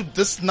sent you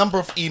this number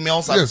of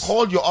emails. I've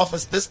called your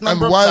office this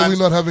number of times. And why are we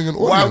not having an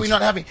audience? Why are we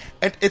not having?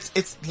 And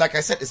it's like I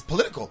said, it's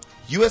political.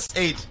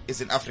 USAID is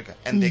in Africa,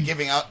 and they're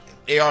giving out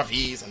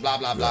ARVs and blah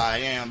blah blah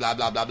and blah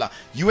blah blah blah.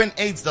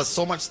 UNAIDS does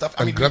so much stuff.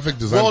 And graphic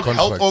design World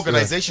contracts, Health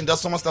Organization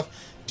does so much stuff.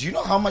 Do you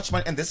know how much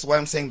money? And this is why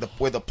I'm saying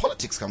where the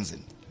politics comes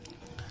in.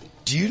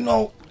 Do you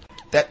know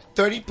that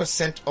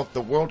 30% of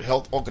the World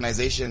Health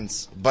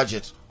Organization's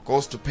budget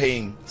goes to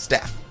paying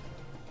staff?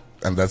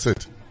 And that's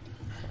it.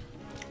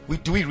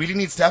 Do we really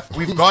need staff?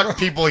 We've got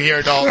people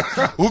here, dog,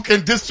 who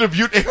can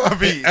distribute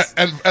ARVs.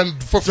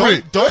 And for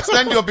free. Don't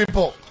send your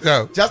people.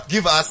 Yeah. Just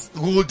give us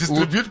who will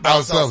distribute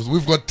ourselves.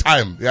 We've got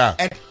time. Yeah.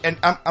 And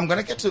I'm going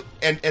to get to,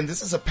 and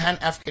this is a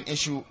Pan-African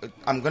issue.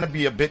 I'm going to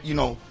be a bit,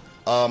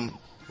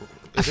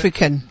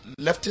 African.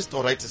 Leftist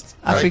or rightist?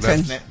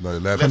 African. No,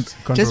 left.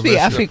 Just be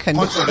African.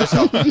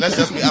 Controversial. Let's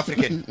just be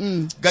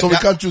African. So we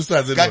can't choose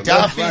sides anymore.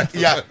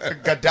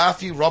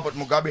 Gaddafi, Robert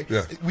Mugabe.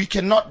 Yeah. We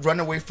cannot run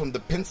away from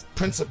the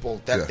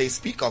principle that they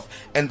speak of.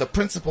 And the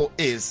principle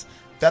is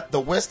that the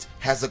West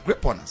has a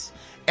grip on us.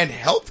 And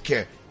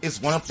healthcare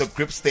is one of the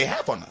grips they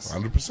have on us.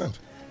 100%.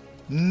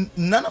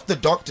 None of the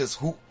doctors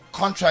who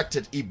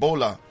contracted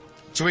Ebola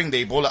during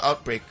the Ebola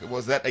outbreak,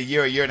 was that a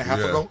year and a half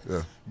ago,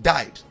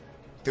 died.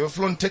 They were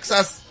flown to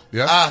Texas.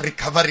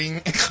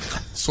 Recovering.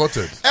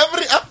 Sorted.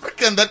 Every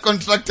African that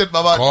contracted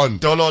Baba Gone.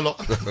 Dololo.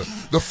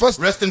 The first,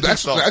 Rest in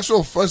peace.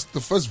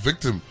 the first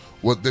victim,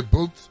 what they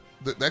built,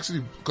 they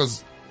actually,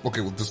 because,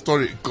 the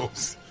story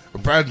goes,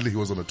 apparently he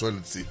was on a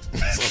toilet seat.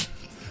 So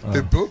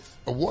they built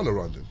a wall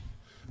around him.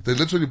 They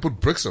literally put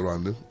bricks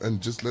around him and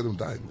just let him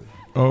die.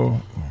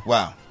 Oh.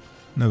 Wow.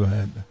 Never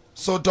had that.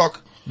 So,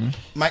 Doc,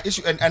 my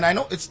issue, and I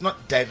know it's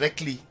not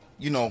directly,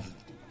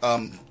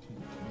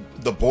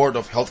 the board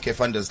of healthcare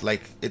funders,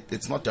 like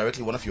it's not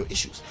directly one of your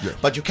issues,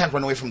 but you can't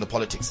run away from the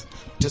politics.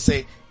 To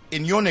say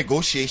in your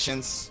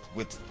negotiations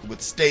with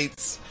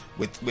states,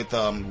 with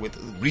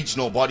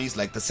regional bodies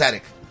like the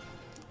SADC,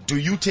 do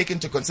you take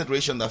into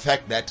consideration the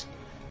fact that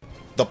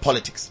the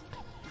politics,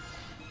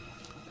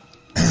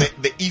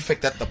 the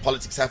effect that the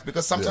politics have?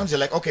 Because sometimes you're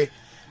like, okay,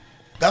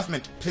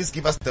 government, please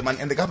give us the money.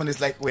 And the government is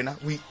like,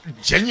 we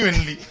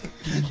genuinely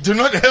do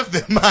not have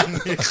the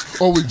money.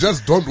 Or we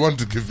just don't want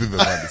to give you the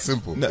money.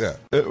 Simple. No,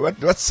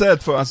 what's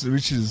sad for us,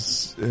 which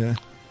is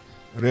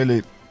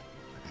really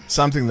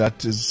something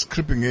that is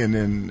creeping in,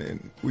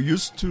 and we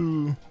used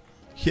to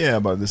hear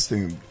about this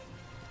thing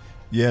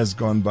years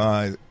gone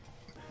by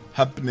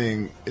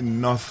happening in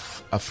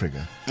North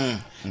Africa.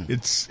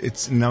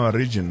 It's in our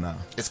region now.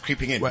 It's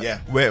creeping in,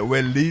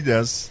 where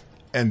leaders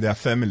and their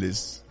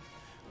families,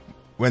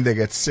 when they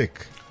get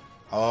sick,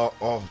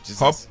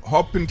 Jesus.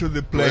 hop into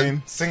the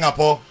plane,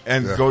 Singapore,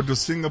 and go to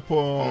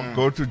Singapore,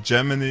 go to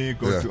Germany,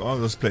 go to all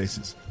those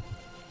places.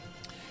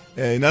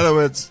 In other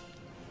words,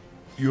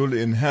 you'll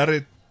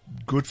inherit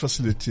good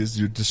facilities,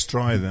 you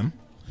destroy them,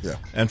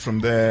 and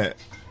from there,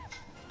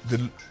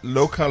 the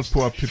local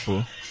poor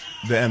people,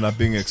 they end up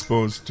being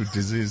exposed to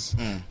disease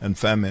and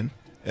famine,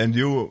 and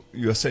you're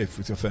safe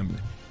with your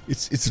family.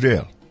 It's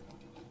real.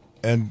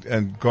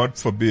 And God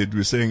forbid,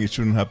 we're saying it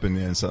shouldn't happen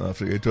here in South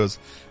Africa.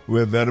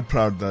 We're very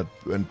proud that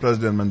when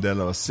President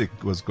Mandela was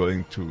sick, was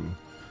going to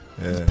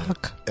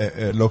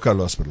a local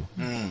hospital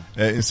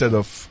instead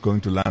of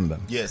going to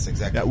London. Yes,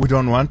 exactly. Yeah, we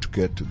don't want to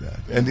get to that,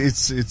 and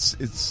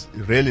it's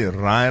really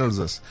riles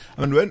us.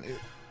 I mean,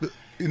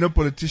 when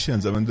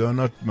politicians, they're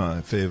not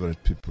my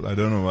favorite people. I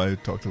don't know why you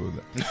talked about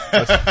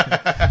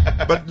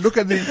that, but look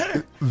at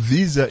the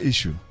visa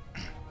issue.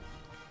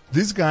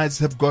 These guys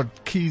have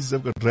got kids,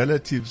 they've got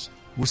relatives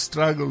who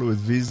struggle with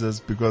visas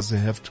because they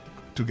have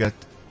to get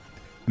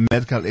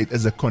medical aid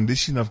as a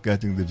condition of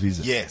getting the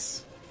visa.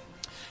 Yes.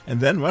 And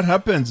then what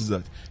happens is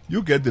that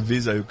you get the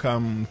visa, you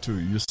come to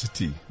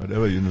UCT,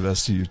 whatever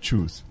university you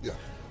choose. Yeah.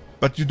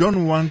 But you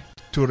don't want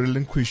to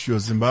relinquish your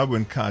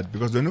Zimbabwean card,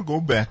 because when you go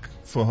back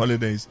for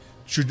holidays,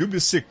 should you be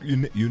sick,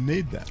 you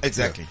need that.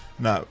 Exactly.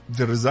 Now,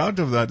 the result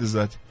of that is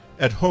that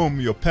at home,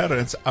 your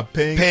parents are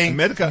paying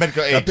medical aid.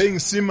 They're paying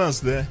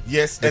Siemens there.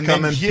 Yes, they and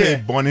come then and here,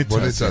 pay Bonitas.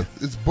 Bonitas.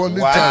 It's Bonitas.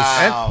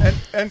 Wow.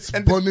 And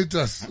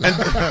Bonitas.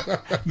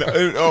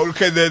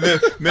 okay,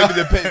 maybe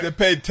they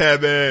pay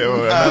Tebe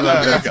or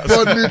another.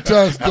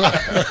 Bonitas.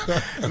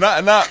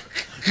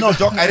 No,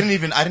 Doc, I didn't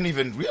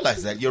even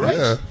realize that. You're right.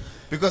 Yeah.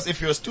 Because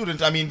if you're a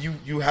student, I mean,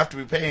 you have to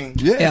be paying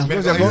Yeah,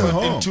 medical they're going aid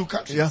home. in 2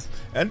 countries. Yeah,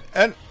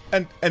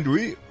 and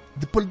we,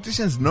 the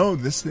politicians, know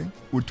this thing.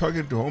 We're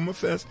talking to Home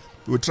Affairs.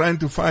 We're trying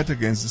to fight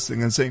against this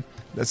thing and saying,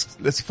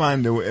 let's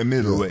find a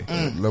middle way.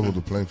 Level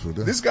the playing field.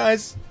 Yeah. These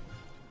guys,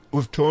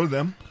 we've told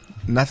them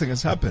nothing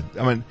has happened.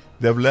 I mean,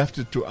 they've left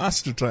it to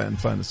us to try and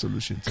find a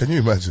solution. Can you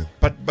imagine?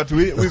 But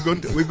we're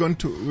going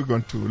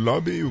to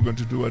lobby. We're going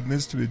to do what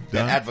needs to be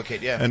done. And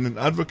advocate, yeah. And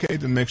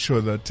advocate and make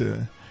sure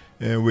that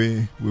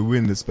we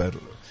win this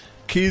battle.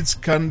 Kids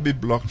can't be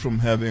blocked from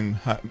having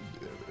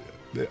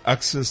the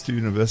access to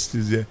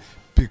universities here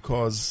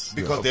because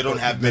they don't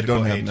have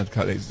medical aid.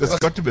 There's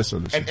got to be a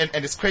solution.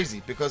 And it's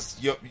crazy because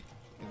your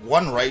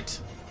one right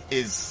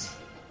is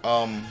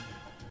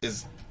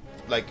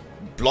like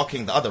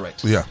blocking the other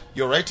right. Yeah.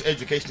 Your right to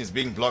education is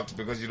being blocked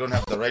because you don't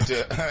have the right to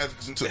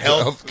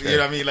health. healthcare. You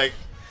know what I mean? Like,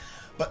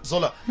 but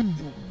Zola,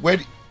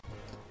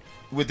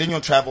 within your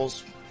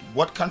travels,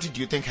 what country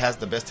do you think has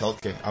the best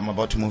healthcare? I'm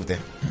about to move there.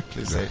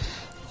 Please say.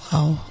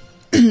 Wow.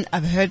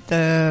 I've heard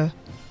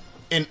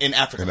in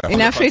Africa.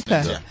 In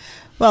Africa. Yeah.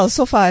 Well,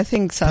 so far I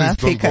think South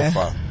Please don't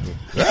Africa.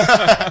 go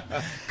far.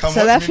 Come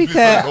South on, please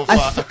Africa, don't go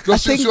far.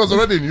 Because think- she was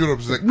already in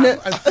Europe. She's like, No.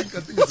 I think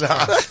it's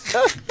hard.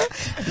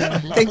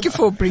 Thank you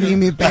for bringing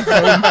me back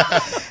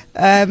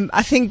home.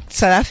 I think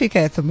South Africa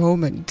at the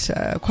moment,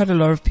 quite a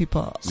lot of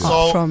people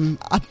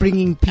are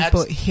bringing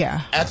people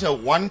here. At a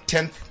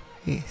 1/10.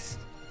 Yes.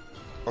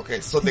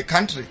 Okay, so the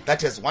country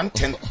that has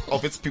 1/10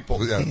 of its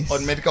people Yes.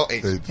 on medical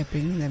aid. They're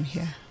bringing them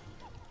here.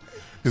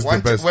 It's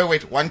the best.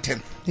 Wait,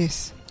 1/10.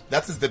 Yes.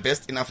 That is the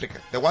best in Africa.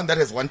 The one that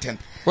has 1/10.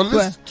 Well,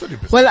 this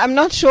 20%. Well, I'm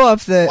not sure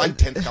of the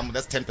 1/10,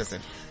 that's 10%.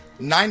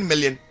 9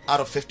 million out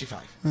of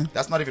 55.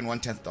 That's not even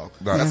 1/10, dog.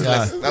 No, That's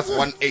that's less. That's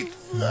 1/8,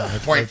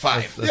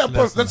 0.5. yeah,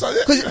 but that's how,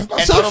 yeah, 'Cause yeah,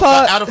 And so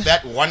far, out of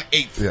that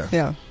 1/8, yeah.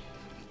 yeah.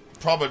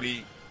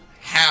 probably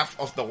half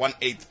of the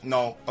 1/8,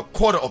 no, a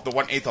quarter of the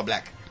 1/8 are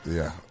black.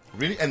 Yeah.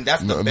 Really? And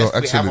that's the No, best we have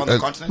actually, on the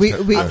continent?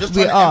 we I'm just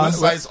we trying to are.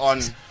 emphasize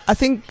on... I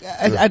think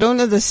I don't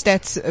know the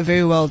stats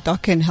very well.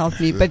 Doc can help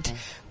me, but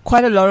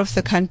quite a lot of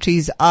the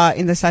countries are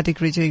in the SADC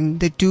region.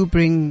 They do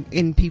bring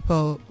in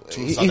people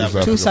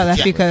to South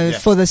Africa Yeah.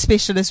 for the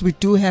specialists. We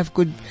do have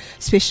good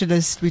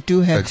specialists. We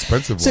do have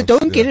Expensive So ones,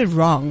 don't get yeah. it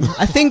wrong.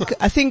 I think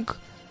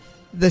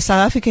the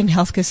South African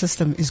healthcare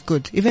system is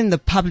good. Even the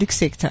public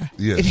sector,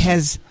 Yes, it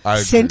has I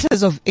agree.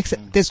 centers of.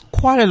 There's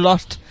quite a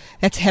lot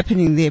that's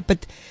happening there,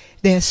 but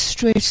they're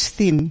stretched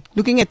thin.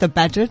 Looking at the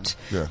budget,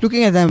 Yeah.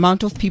 looking at the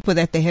amount of people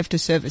that they have to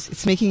service,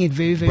 it's making it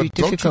very, very But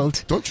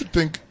difficult. Don't you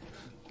think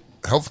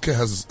healthcare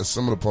has a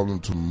similar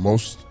problem to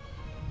most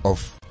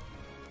of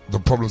the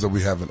problems that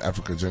we have in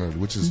Africa generally,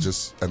 which is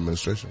just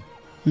administration?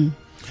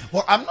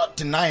 Well, I'm not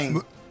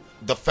denying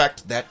the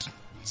fact that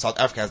South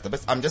Africa has the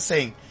best. I'm just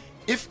saying,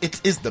 if it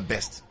is the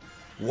best,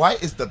 why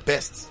is the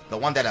best the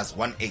one that has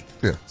 1/8?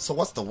 Yeah. So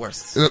what's the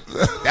worst?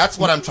 That's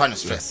what I'm trying to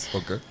stress.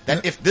 Okay.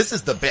 That if this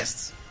is the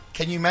best,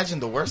 can you imagine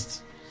the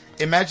worst?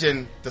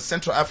 Imagine the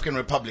Central African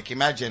Republic.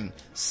 Imagine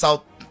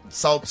South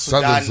Sudan,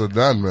 Southern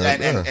Sudan,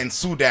 man. and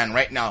Sudan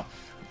right now.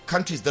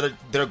 Countries that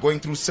are going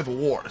through civil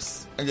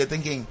wars, and you're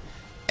thinking,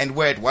 and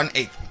we're at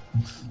 1/8.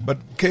 But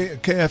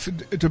KF,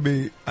 it would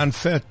be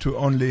unfair to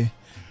only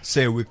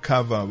say we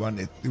cover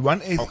 1/8. The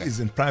 1/8 Okay. is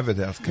in private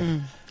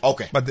healthcare,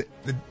 Okay. but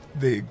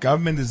the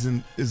government is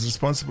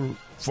responsible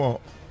for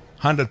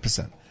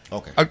 100%.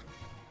 Okay.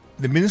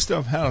 The Minister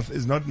of Health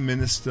is not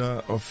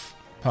Minister of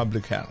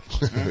Public Health.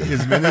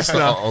 He's Minister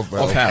of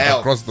of health Health.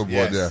 across the board.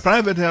 Yes. Yeah.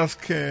 Private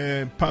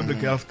healthcare, public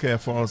healthcare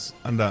falls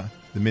under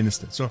the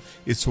minister. So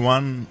it's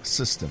one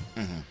system.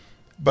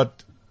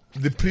 But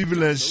the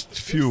privileged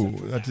few,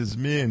 that is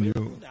me and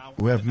you,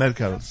 who have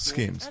medical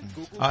schemes,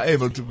 are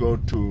able to go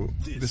to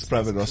this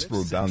private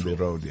hospital down the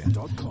road here,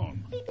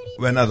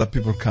 when other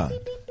people can't.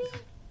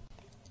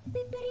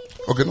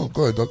 Okay, no,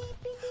 go ahead, Doc.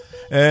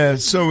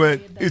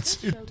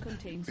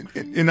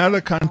 In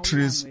other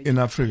countries in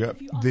Africa,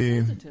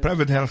 the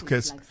private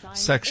healthcare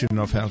section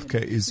of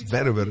healthcare is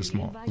very, very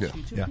small.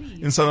 Yeah.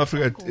 In South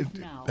Africa, it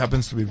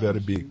happens to be very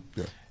big,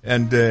 Yeah.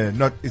 and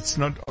it's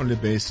not only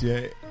based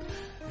here.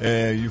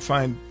 You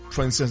find,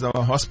 for instance,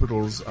 our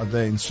hospitals are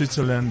there in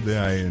Switzerland, they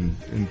are in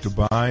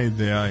Dubai,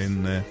 they are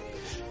in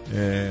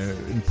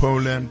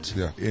Poland,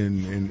 Yeah.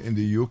 in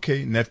the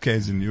UK. Netcare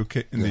is in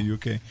the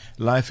UK.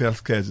 Life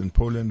Healthcare is in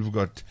Poland. We've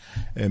got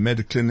a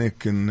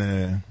Mediclinic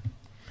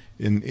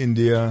in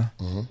India.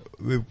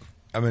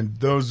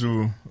 Those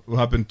who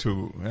happen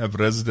to have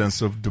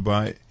residents of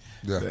Dubai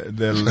Yeah.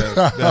 they'll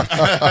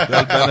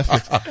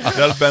benefit.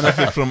 They'll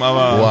benefit from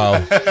our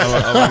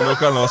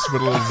local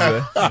hospitals.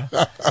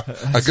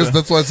 I guess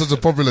that's why it's such a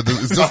popular.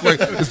 It's just like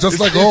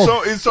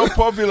home. It's so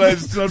popular.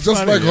 It's not just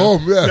funny, like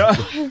home. Yeah.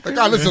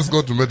 Like, let's just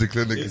go to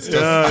Mediclinic. It's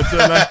just,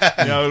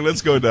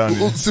 let's go down.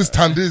 Sis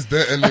Tandy is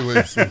there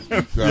anyway.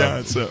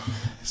 So,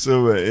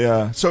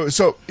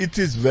 So it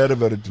is very,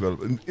 very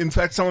developed. In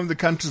fact, some of the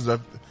countries that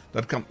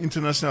come,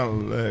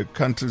 international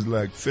countries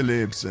like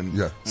Philips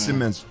and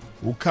Siemens,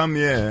 who come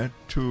here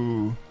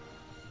to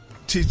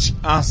teach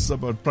us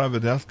about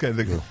private healthcare,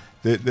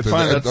 they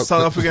find that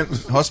South African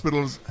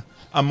hospitals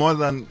are more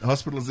than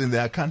hospitals in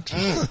their country.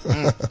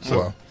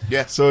 So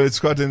it's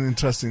quite an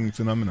interesting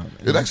phenomenon.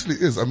 It actually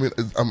is. I mean,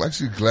 I'm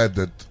actually glad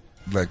that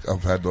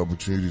I've had the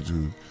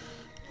opportunity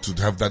to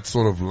have that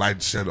sort of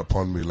light shed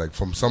upon me, like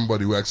from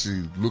somebody who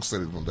actually looks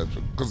at it from that,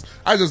 because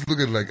I just look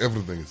at it like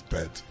everything is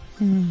bad.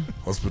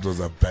 Hospitals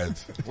are bad.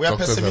 We are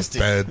Doctors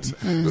pessimistic. are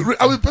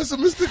bad. Are we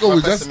pessimistic or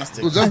we're just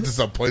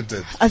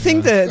disappointed? I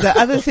think the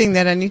other thing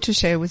that I need to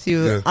share with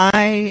you,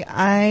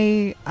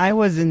 I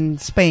was in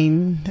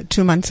Spain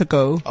 2 months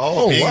ago.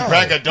 Being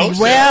braggadocious.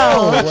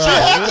 Well,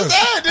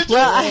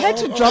 I had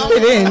to drop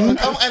it in.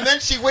 And then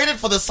she waited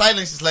for the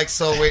silence. She's like,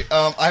 so wait,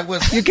 I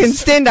was... You can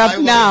stand up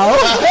now.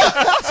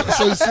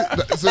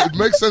 so it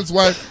makes sense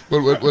why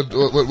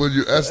when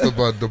you asked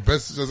about the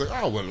best, she was like,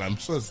 I'm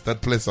sure it's that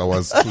place I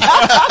was too.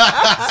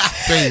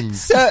 Spain.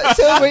 So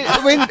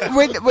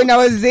when I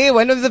was there,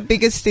 one of the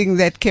biggest things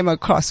that came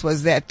across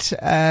was that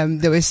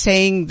they were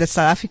saying the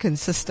South African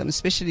system,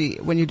 especially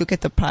when you look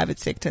at the private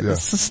sector, the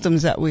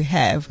systems that we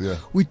have,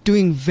 we're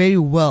doing very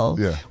well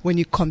when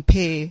you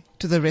compare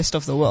to the rest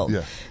of the world.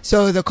 Yeah.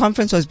 So the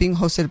conference was being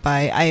hosted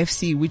by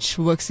IFC, which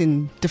works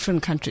in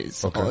different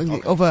countries,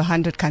 over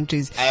 100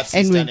 countries.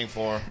 IFC standing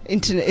for?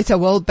 It's a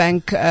World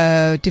Bank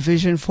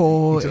division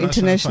for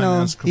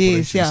international.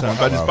 Yes,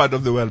 but it's part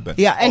of the World Bank.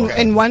 Yeah,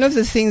 and one of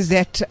the things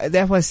that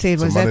was said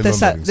was that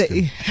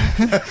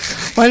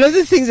one of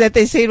the things that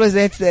they said was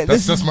that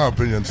that's just my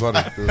opinion. Sorry.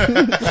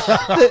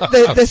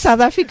 the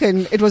South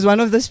African. It was one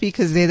of the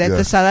speakers there that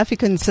the South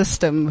African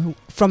system,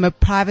 from a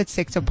private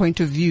sector point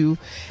of view,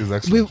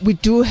 we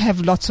do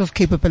have lots of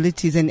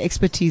capabilities and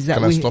expertise that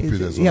Can I stop you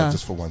there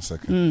just for 1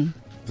 second?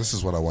 This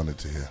is what I wanted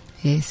to hear.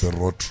 Yes. The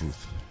raw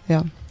truth.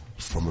 Yeah.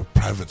 From a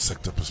private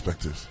sector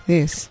perspective.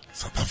 Yes.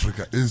 South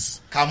Africa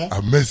is Kamo,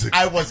 amazing.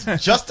 I was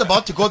just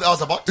about to go there. I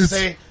was about to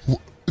say...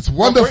 It's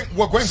wonderful.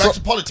 We're going back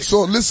to politics.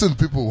 So listen,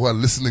 people who are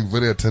listening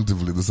very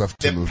attentively this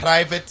afternoon. The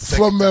private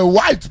sector. From a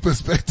white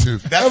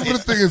perspective,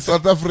 everything in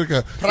South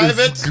Africa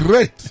is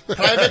great.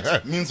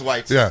 Private means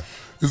white. Yeah.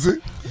 You see,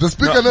 the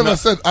speaker never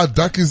said,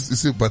 dark is, you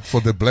see, but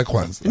for the black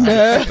ones. No.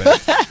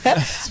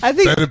 I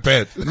think very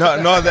bad.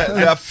 No,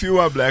 there are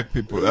fewer black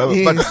people.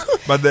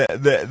 But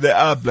there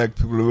are black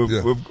people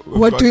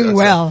who are doing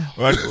well.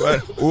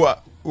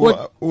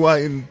 Who are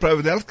in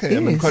private healthcare. I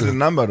mean, quite a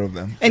number of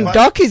them. And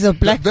Doc is a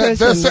black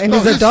person and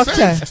he's a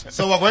doctor.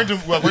 So we're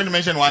going to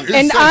mention one.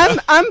 And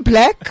I'm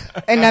black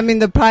and I'm in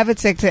the private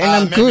sector and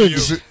I'm good.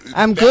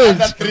 I'm good.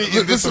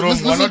 Listen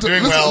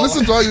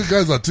to how you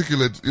guys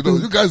articulate. You know,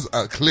 you guys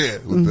are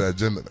clear with the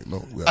agenda. Like,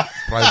 no, we are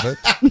private.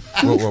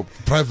 we're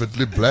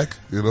privately black.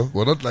 You know,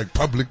 we're not like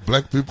public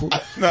black people.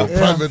 We're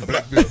private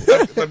black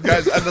people. But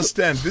guys,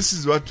 understand, this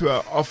is what we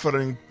are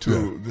offering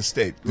to the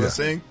state. We're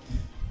saying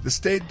the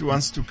state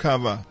wants to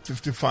cover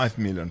 55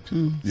 million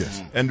people.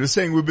 Yes. And we're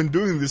saying we've been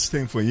doing this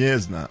thing for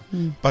years now,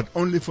 but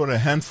only for a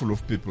handful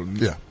of people.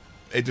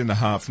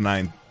 8.5,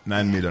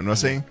 9 million. We're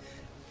saying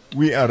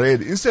we are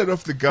ready. Instead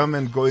of the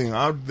government going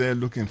out there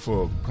looking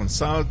for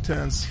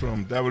consultants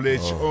from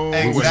WHO,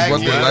 which is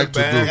what they like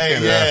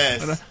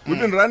to do. We've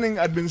been running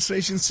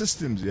administration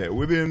systems here.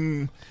 We've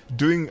been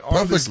doing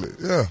all perfectly.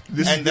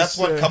 And that's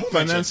what Kamo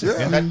mentioned.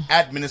 That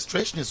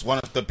administration is one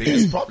of the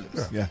biggest problems.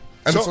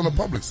 And it's on the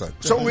public side.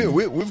 So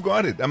we've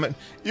got it. I mean,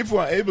 if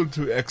we're able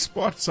to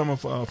export some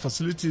of our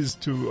facilities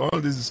to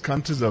all these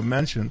countries I've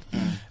mentioned,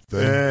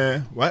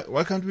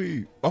 why can't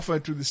we offer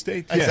it to the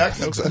state?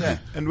 Exactly.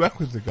 And work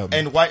with the government.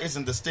 And why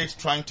isn't the state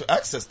trying to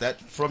access that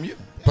from you?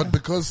 But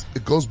because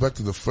it goes back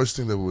to the first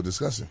thing that we were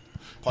discussing.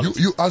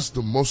 You asked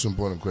the most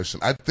important question.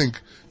 I think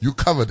you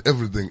covered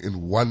everything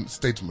in one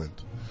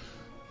statement.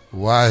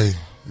 Why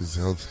is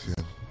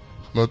healthcare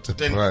not a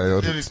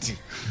priority?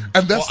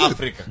 And that's it.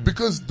 Africa.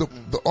 Because the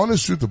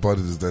honest truth about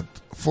it is that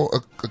for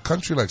a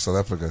country like South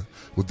Africa,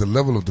 with the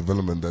level of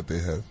development that they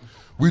have,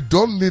 we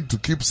don't need to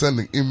keep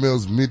sending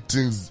emails,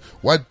 meetings,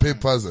 white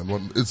papers, and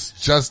what. It's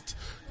just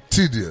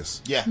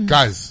tedious.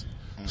 Guys,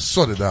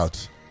 sort it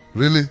out.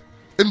 Really?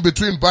 In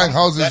between buying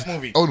houses,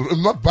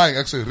 not buying,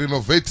 actually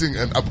renovating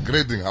and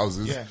upgrading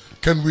houses,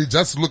 can we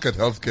just look at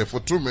healthcare for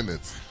 2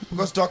 minutes?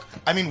 Because, Doc,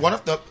 I mean, one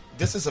of the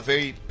this is a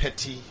very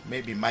petty,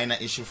 maybe minor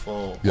issue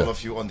for Yeah. all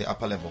of you on the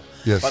upper level.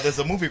 Yes. But there's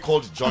a movie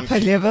called John Upper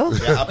Q. level?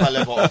 Yeah, upper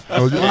level. Of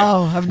healthcare.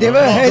 Wow, I've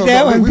never heard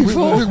that one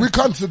before. We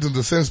can't sit in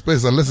the same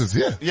space unless it's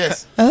here.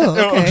 Yes. Oh,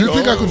 okay. Do you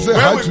think I could say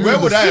hi to you? Where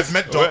in would the I have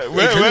streets? met Doc?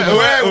 Where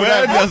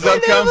does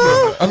that come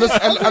from?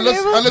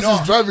 Unless No.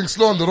 he's driving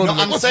slow on the road. No, I'm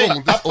like, I'm what's saying wrong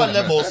with this upper old man?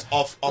 levels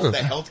of the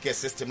healthcare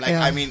system. Like,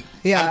 Yeah. I mean,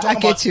 Yeah, I'm talking I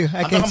get about, you, I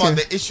I'm get talking about you.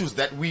 the issues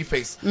that we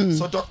face.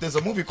 So, Doc, there's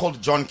a movie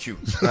called John Q.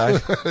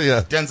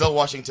 Yeah. Denzel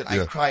Washington. I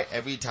Yeah. cry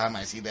every time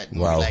I see that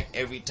movie. Wow. Like,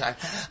 every time.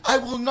 I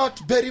will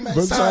not bury my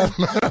But son.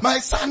 My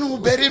son will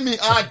bury me.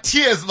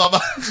 Tears, Baba.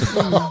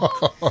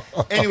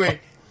 Anyway,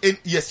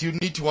 yes, you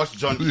need to watch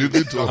John Q. You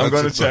need to I'm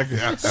going to watch check it.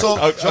 it.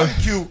 So, John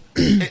Q,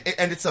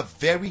 and it's a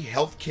very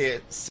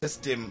healthcare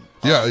system.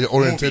 Yeah,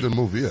 oriented movie.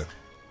 movie, yeah.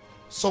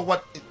 So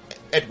what?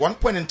 At one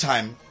point in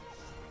time,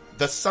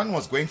 the son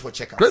was going for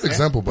checkups. Great eh?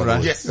 example, by the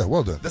way. Yes. Yeah,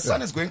 well done. The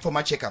son is going for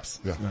my checkups.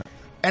 Yeah.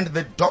 And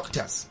the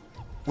doctors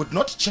would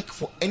not check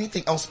for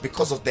anything else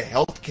because of the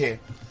healthcare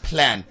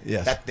plan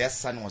Yes. that their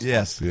son was on.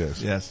 Yes.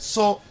 Yes. Yes.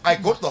 So I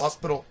go to the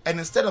hospital, and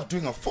instead of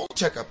doing a full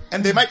checkup,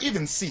 and they might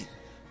even see,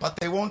 but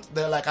they won't.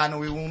 They're like, I know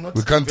we will not.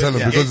 We can't tell him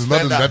because he's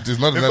not in that- he's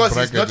not in that because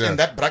bracket, he's not yeah. in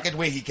that bracket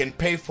where he can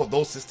pay for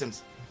those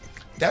systems.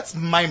 That's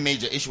my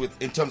major issue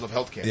in terms of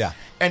healthcare. Yeah.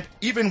 And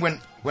even when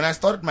I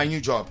started my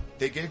new job,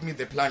 they gave me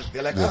the plan.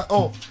 They're like, the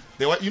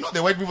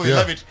white people, they Yeah.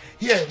 love it.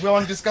 Here, we're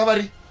on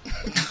Discovery.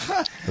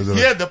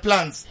 Here are the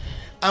plans.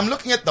 I'm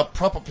looking at the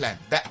proper plan.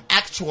 The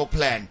actual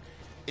plan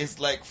is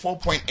like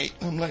 4.8.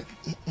 I'm like,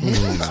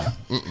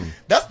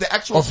 that's the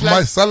actual Of plan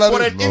my salary?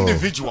 for an No.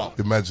 individual.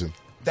 Imagine.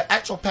 The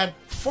actual plan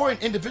for an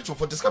individual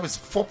for Discovery is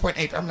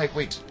 4.8. I'm like,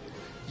 wait,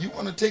 you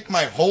want to take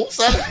my whole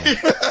salary?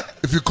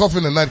 If you cough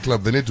in a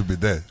nightclub, they need to be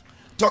there.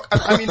 Doc,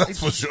 I mean, That's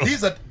for sure.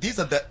 these are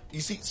the,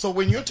 you see, so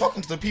when you're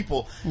talking to the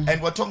people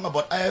and we're talking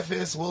about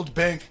IFS, World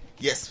Bank,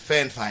 yes,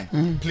 fair and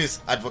fine. Please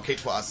advocate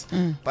for us.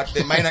 But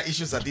the minor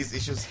issues are these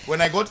issues.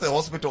 When I go to the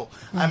hospital,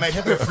 I might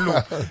have a flu.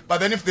 But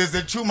then if there's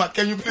a tumor,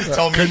 can you please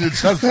tell me? Can you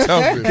just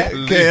tell me?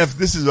 please? KF,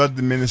 this is what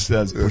the minister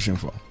is pushing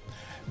for.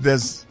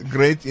 There's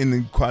great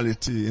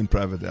inequality in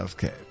private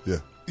healthcare. Yeah.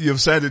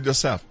 You've said it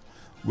yourself.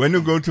 When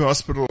you go to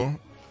hospital,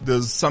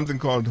 there's something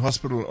called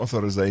hospital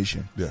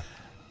authorization. Yeah.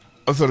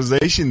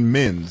 Authorization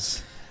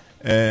means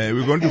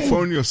we're going to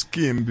phone your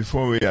scheme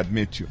before we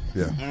admit you.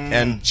 Yeah.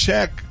 And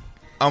check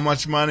how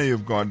much money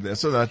you've got there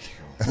so that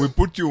we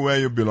put you where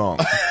you belong.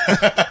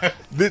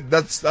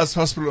 That's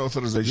hospital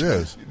authorization.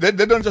 Yes. They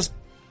don't just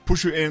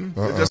push you in.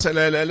 They just say,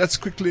 let's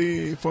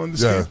quickly phone the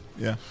scheme.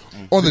 Yeah.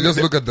 Or they just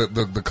look at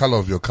the color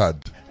of your card.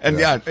 And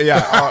Yeah. They're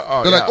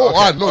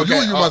like,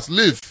 you must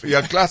leave.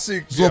 Yeah,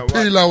 classic. So yeah,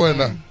 pila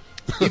wena.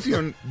 if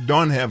you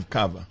don't have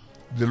cover,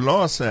 the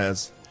law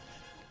says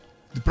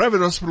the private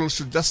hospital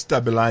should just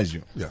stabilize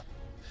you Yeah.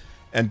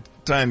 and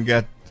try and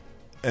get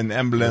an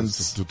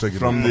ambulance To take it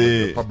from from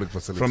the the public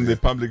facility, from the yeah.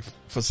 public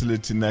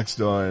facility next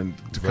door and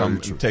to Very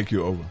come true. and take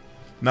you over.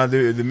 Now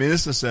the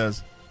minister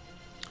says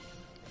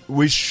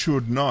we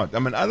should not. I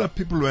mean, other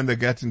people when they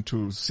get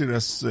into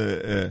serious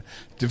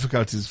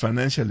difficulties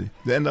financially,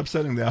 they end up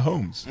selling their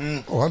homes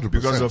Oh,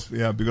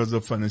 100%. because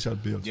of financial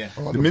bills. Yeah.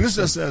 Oh, The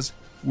minister says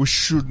we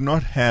should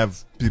not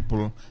have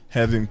people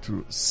having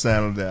to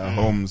sell their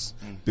homes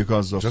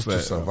because of Just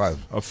to survive.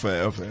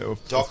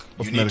 Doc,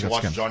 of you need to medical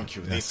watch scams. John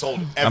Q. They Yeah. sold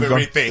I'm going-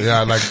 everything.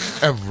 Yeah, like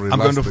every I'm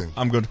last going to thing.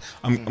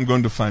 I'm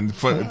going to find.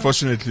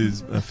 Fortunately,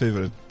 it's my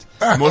favorite,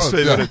 most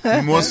favorite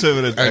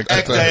actor.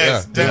 Actor is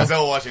Yeah.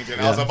 Denzel Washington.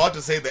 I was about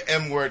to say the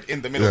M word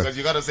in the middle Yeah. because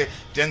you got to say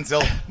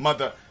Denzel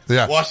Mother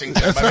Yeah.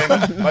 Washington.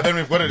 But then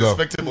we've got a No.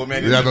 respectable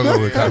man. Yeah, no,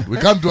 we can't. We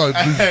can't do it.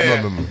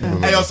 No.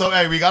 Hey, also,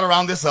 we got to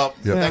round this up.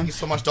 Yeah. Thank you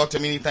so much, Dr.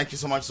 Mini. Thank you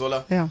so much,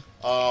 Zola. Yeah.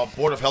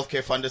 Board of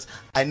Healthcare Funders.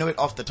 I know it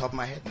off the top of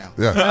my head now.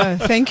 Yeah.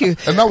 Thank you.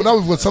 And now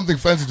we've got something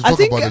fancy to I talk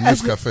think about in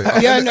as- this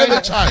cafe. Yeah, no,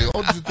 NHI.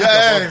 What did you think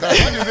Hey, about that?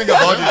 what do you think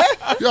about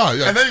it?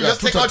 Yeah. And then you just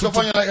take out your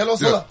phone, you're like, hello,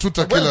 Zola. Yeah, two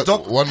Where's tequila,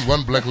 Doc?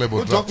 one black label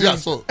Who draft. Doc Yeah,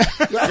 means? so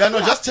Yeah, no,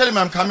 just tell him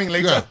I'm coming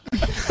later.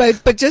 yeah.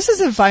 But just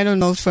as a final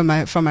note for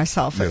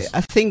myself, Yes.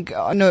 I think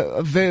on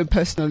a very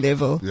personal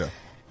level, Yeah.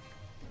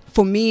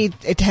 for me,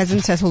 it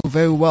hasn't settled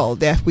very well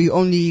that we're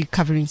only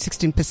covering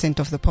 16%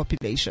 of the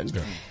population.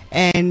 Yeah.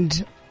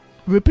 And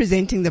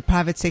representing the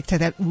private sector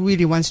that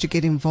really wants to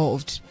get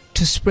involved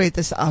to spread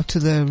this out to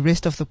the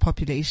rest of the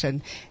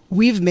population.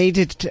 We've made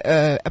it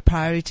a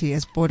priority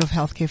as Board of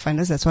Healthcare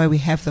Funders. That's why we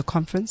have the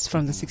conference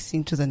from the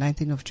 16th to the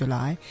 19th of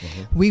July.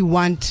 We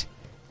want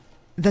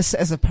this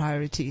as a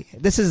priority.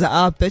 This is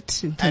our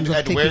bit in terms And of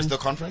taking. where's the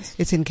conference?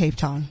 It's in Cape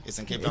Town. It's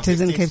in Cape Town. It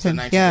is in 16th Cape to Town.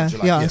 19th of Yeah,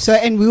 July. yeah. Yes. So,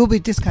 and we will be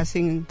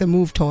discussing the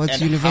move towards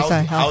And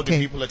universal how do healthcare.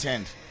 people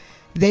attend?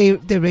 They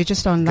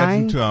register Get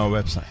online. into our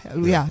website.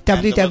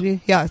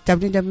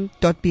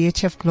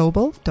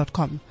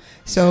 www.bhfglobal.com.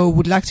 So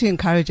would like to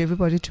encourage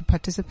everybody to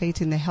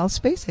participate in the health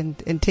space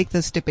and take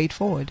this debate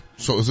forward.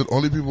 So is it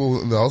only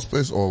people in the house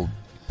space or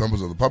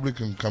members of the public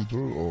can come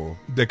through or?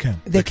 They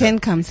can. They can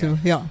come through,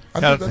 yeah. I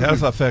think Health, that'd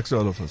health be- affects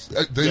all of us.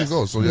 There Yes. you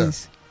go. So yeah.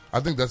 Yes. I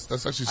think that's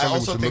actually I something also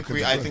we should think look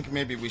into. I think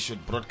maybe we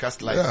should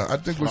broadcast live. Yeah, I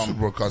think we should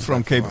broadcast from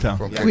live Cape Town.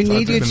 From Yeah. Cape We Town.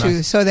 need you That'd be to,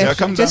 nice. so that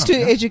come just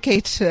down, to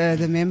educate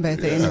the member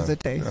at the end of the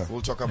day. Yeah.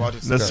 We'll talk about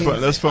it.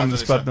 Let's form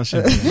this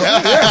partnership.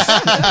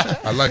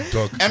 I like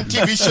Doc.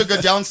 MTV Sugar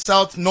Down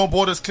South, No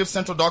Borders,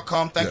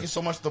 CliffCentral.com. Thank you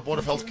so much to the Board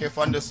of Healthcare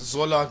Funders,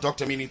 Zola,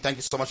 Dr. Mini. Thank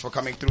you so much for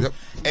coming through,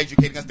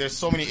 educating us. There's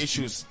so many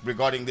issues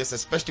regarding this,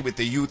 especially with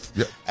the youth,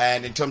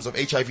 and in terms of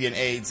HIV and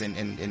AIDS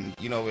and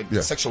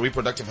sexual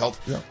reproductive health.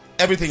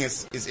 Everything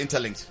is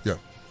interlinked. Yeah.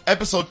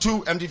 Episode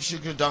 2, MTV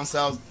Sugar Down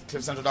South,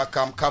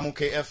 CliffCentral.com. Kamu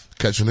KF.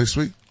 Catch you next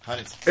week.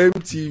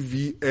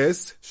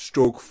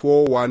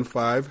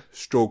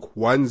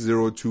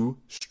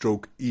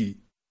 MTVS/415/102/E.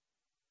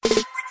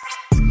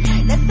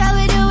 That's how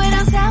we do it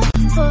down south,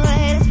 boy.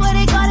 That's what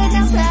they call it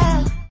down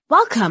south.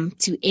 Welcome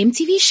to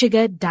MTV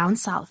Sugar Down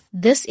South.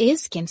 This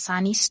is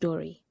Kensani's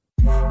story.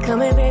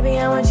 Come here, baby,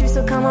 I want you,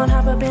 so come on,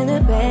 hop up in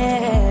the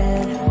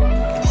bed.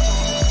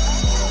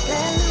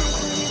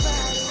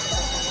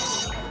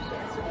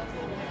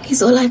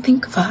 He's all I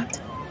think about.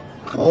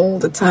 All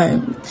the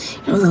time.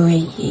 You know, the way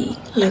he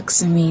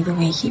looks at me, the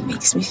way he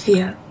makes me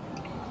feel.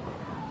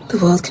 The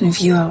world can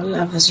view our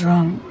love as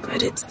wrong,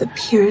 but it's the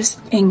purest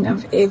thing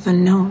I've ever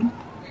known.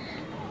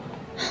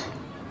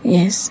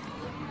 Yes,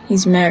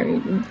 he's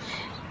married.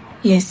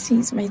 Yes,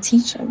 he's my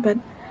teacher, but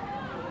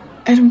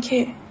I don't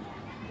care.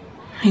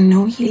 I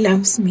know he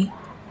loves me.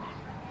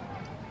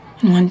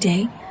 And one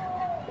day,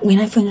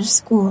 when I finish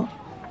school,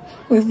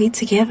 we'll be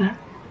together.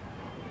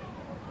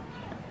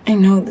 I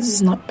know this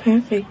is not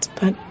perfect,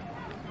 but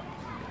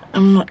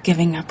I'm not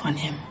giving up on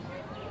him.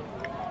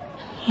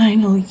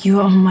 Lionel,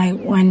 you are my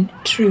one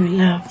true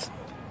love.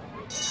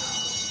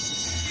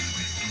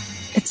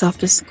 It's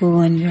after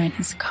school and you're in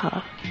his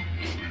car.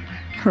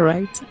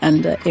 Right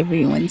under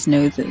everyone's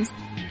noses.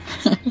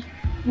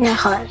 Your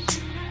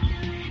heart.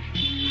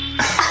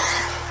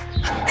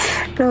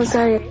 No,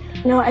 sorry.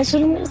 No, I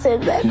shouldn't have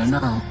said that.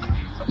 No.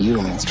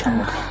 You means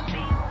child.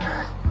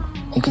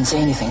 You can say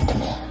anything to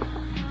me.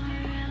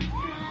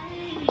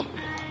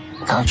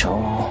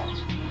 Gaucho,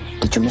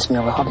 did you miss me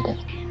over holiday?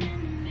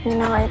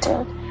 No, I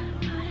did.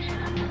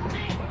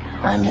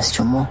 I missed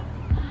you more.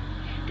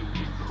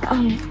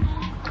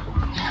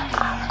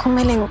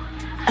 Kumele,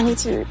 I need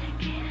to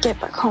get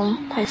back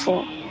home by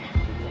 4.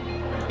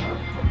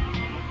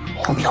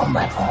 You'll be home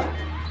by 4.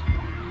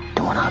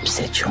 Don't want to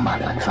upset your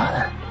mother and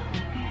father.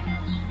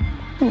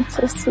 It's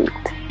so sweet.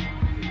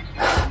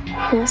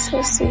 You're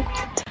so sweet.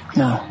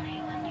 No.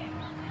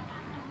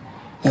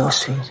 You're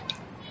sweet.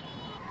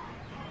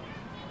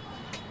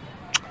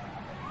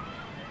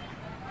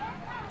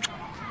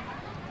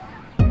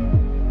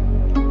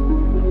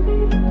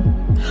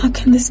 How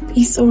can this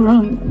be so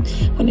wrong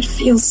when it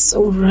feels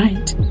so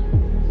right?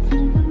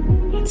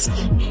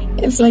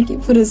 It's like you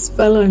put a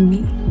spell on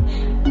me.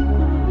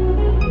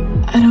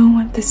 I don't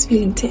want this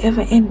feeling to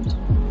ever end.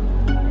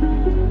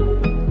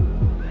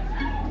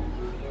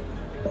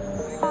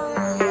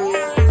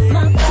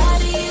 My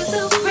body is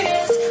a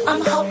risk.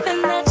 I'm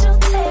hoping that you'll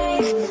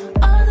take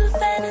all the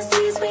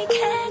fantasies we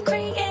can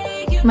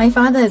create. My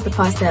father is the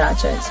pastor at our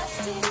church.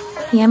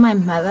 He and my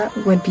mother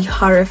would be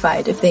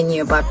horrified if they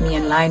knew about me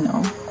and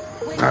Lionel.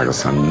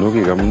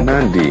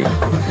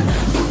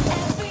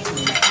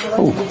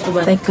 Oh,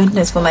 thank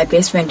goodness for my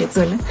best friend,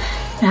 Itzula.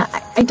 Now,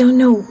 I don't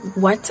know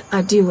what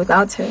I'd do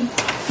without her.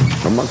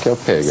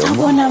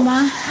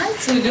 Sabonama. Hi,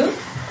 Tulu.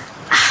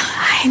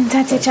 I'm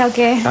Tati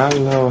Chauke.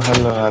 Hello,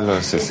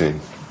 Sissy.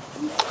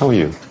 How are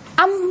you?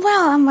 I'm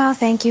well,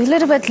 thank you. A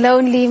little bit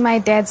lonely. My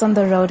dad's on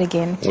the road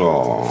again.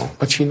 Oh,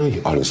 but you know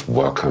you're always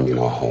welcome in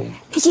our home.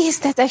 Yes,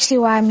 that's actually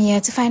why I'm here,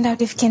 to find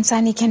out if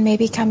Kensani can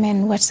maybe come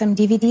and watch some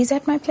DVDs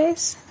at my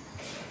place.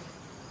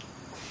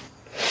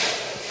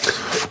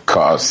 Of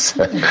course.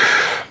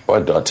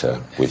 Our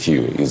daughter with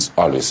you is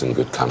always in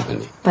good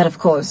company. But of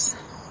course,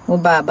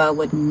 Ubaba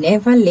would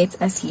never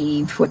let us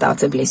leave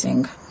without a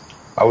blessing.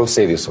 I will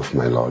say this of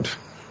my Lord,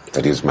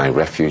 that is my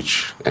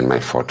refuge and my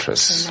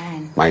fortress,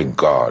 my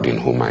God in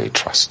whom I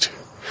trust.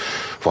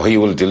 For he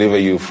will deliver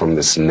you from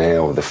the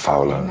snare of the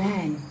fowler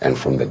and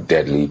from the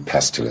deadly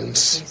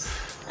pestilence. Yes.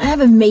 I have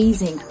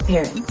amazing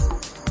parents.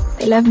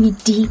 They love me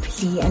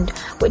deeply and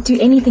would do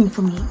anything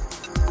for me.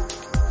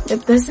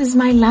 But this is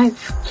my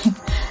life.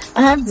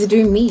 I have to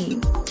do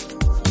me.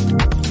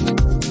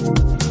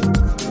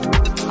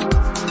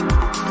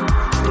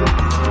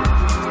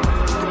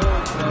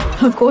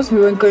 Of course we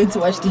weren't going to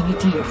watch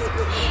DVDs.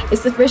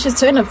 It's the freshest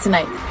turn-up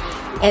tonight.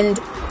 And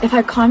if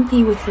I can't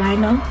be with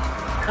Lionel,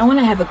 I want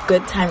to have a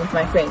good time with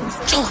my friends.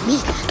 Yo, me,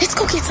 let's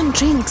go get some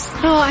drinks.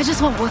 No, I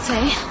just want water,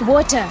 eh?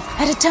 Water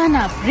at a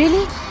turn-up,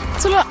 really?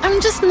 So I'm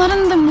just not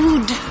in the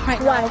mood right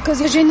now. Why? Because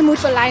you're in the mood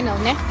for Lionel,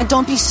 ne? And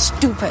don't be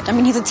stupid. I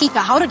mean, he's a teacher.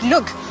 How'd it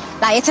look?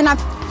 Like, it's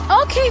enough.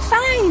 Okay,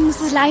 fine,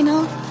 Mrs.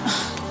 Lionel.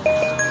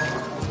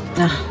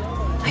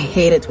 I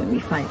hate it when we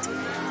fight.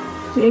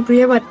 We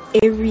agree about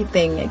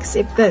everything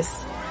except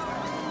this.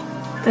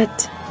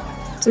 But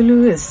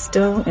Tulu is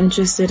still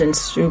interested in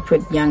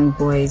stupid young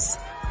boys.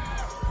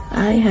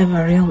 I have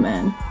a real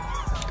man.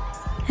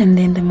 And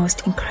then the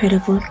most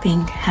incredible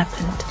thing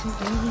happened.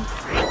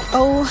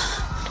 Oh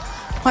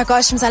my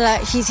gosh, Mzala,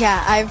 he's here.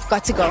 I've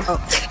got to go.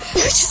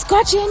 You just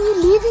got here and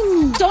you're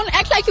leaving me. Don't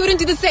act like you wouldn't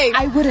do the same.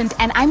 I wouldn't,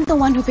 and I'm the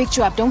one who picked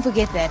you up. Don't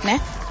forget that, ne?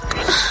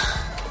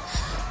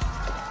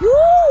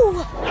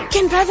 Woo!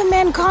 Can brother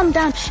man calm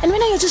down? And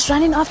when are you just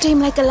running after him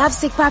like a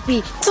lovesick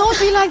puppy? Don't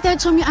be like that,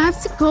 Tommy. I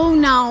have to go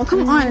now.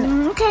 Come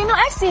on. Okay, no,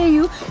 I see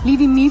you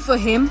leaving me for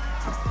him.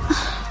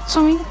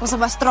 Tommy, was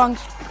about strong.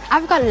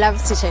 I've got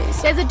love to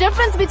chase. There's a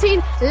difference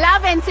between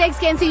love and sex,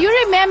 Kenzie. You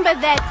remember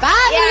that.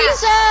 Bye,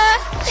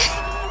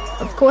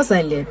 Alicia. Of course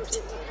I lived.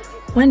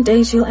 One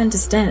day she'll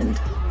understand.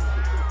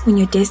 When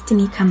your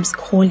destiny comes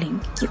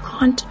calling, you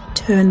can't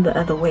turn the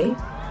other way.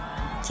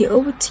 You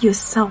owe it to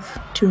yourself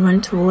to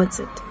run towards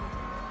it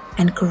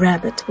and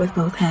grab it with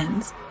both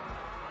hands.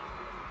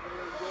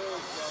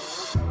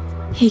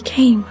 He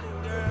came.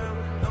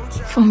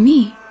 For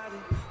me.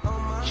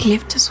 He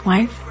left his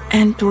wife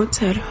and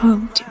daughter at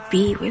home to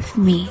be with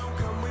me.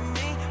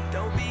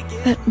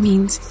 That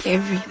means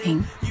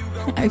everything.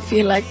 I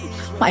feel like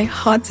my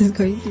heart is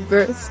going to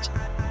burst.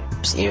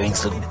 Those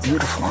earrings look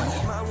beautiful on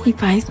you. He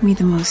buys me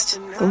the most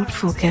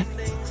thoughtful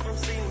gifts.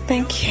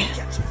 Thank you.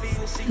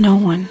 No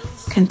one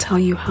can tell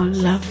you how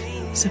love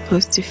is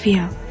supposed to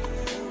feel.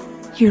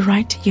 You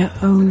write your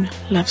own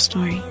love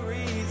story.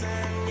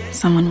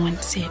 Someone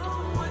once said,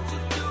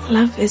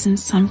 love isn't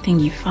something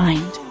you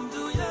find.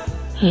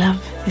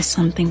 Love is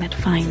something that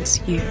finds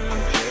you.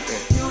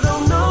 You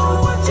don't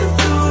know what you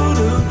do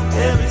to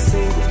every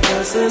single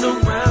person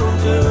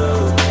around you.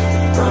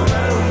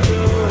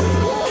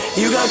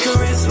 You got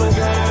charisma,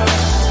 girl.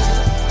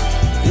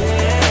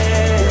 Yeah,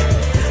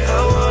 I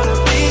wanna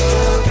be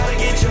girl. Gotta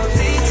get your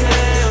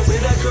details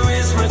with that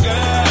charisma,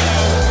 girl.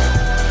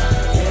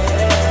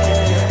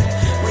 Yeah,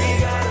 we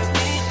gotta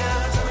be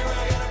now. Tell me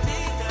where I gotta be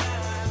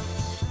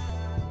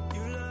now.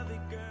 You love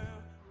it,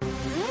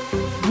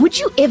 girl. Would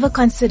you ever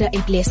consider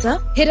a blesser?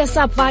 Hit us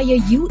up via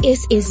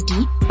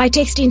USSD by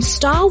texting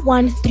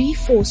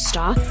 *134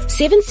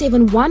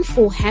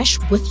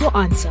 *7714# with your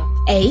answer.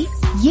 A.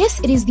 Yes,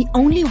 it is the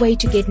only way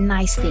to get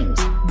nice things.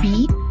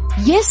 B.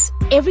 Yes,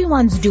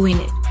 everyone's doing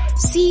it.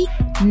 C.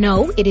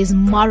 No, it is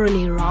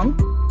morally wrong.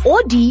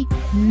 Or D.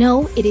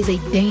 No, it is a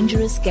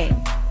dangerous game.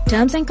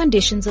 Terms and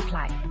conditions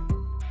apply.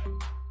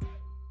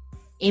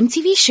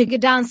 MTV Sugar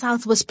Down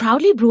South was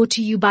proudly brought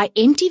to you by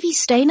MTV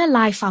Staying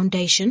Alive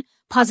Foundation,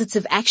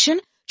 Positive Action,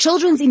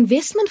 Children's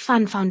Investment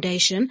Fund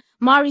Foundation,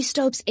 Mari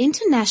Stopes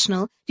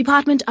International,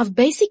 Department of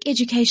Basic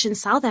Education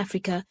South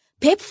Africa,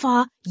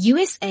 PEPFAR,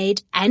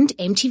 USAID, and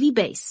MTV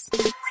Base.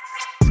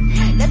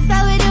 That's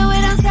how we do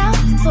it on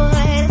South, boy.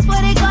 That's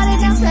what they call it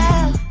down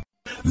south.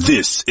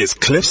 This is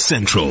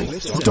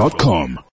CliffCentral.com.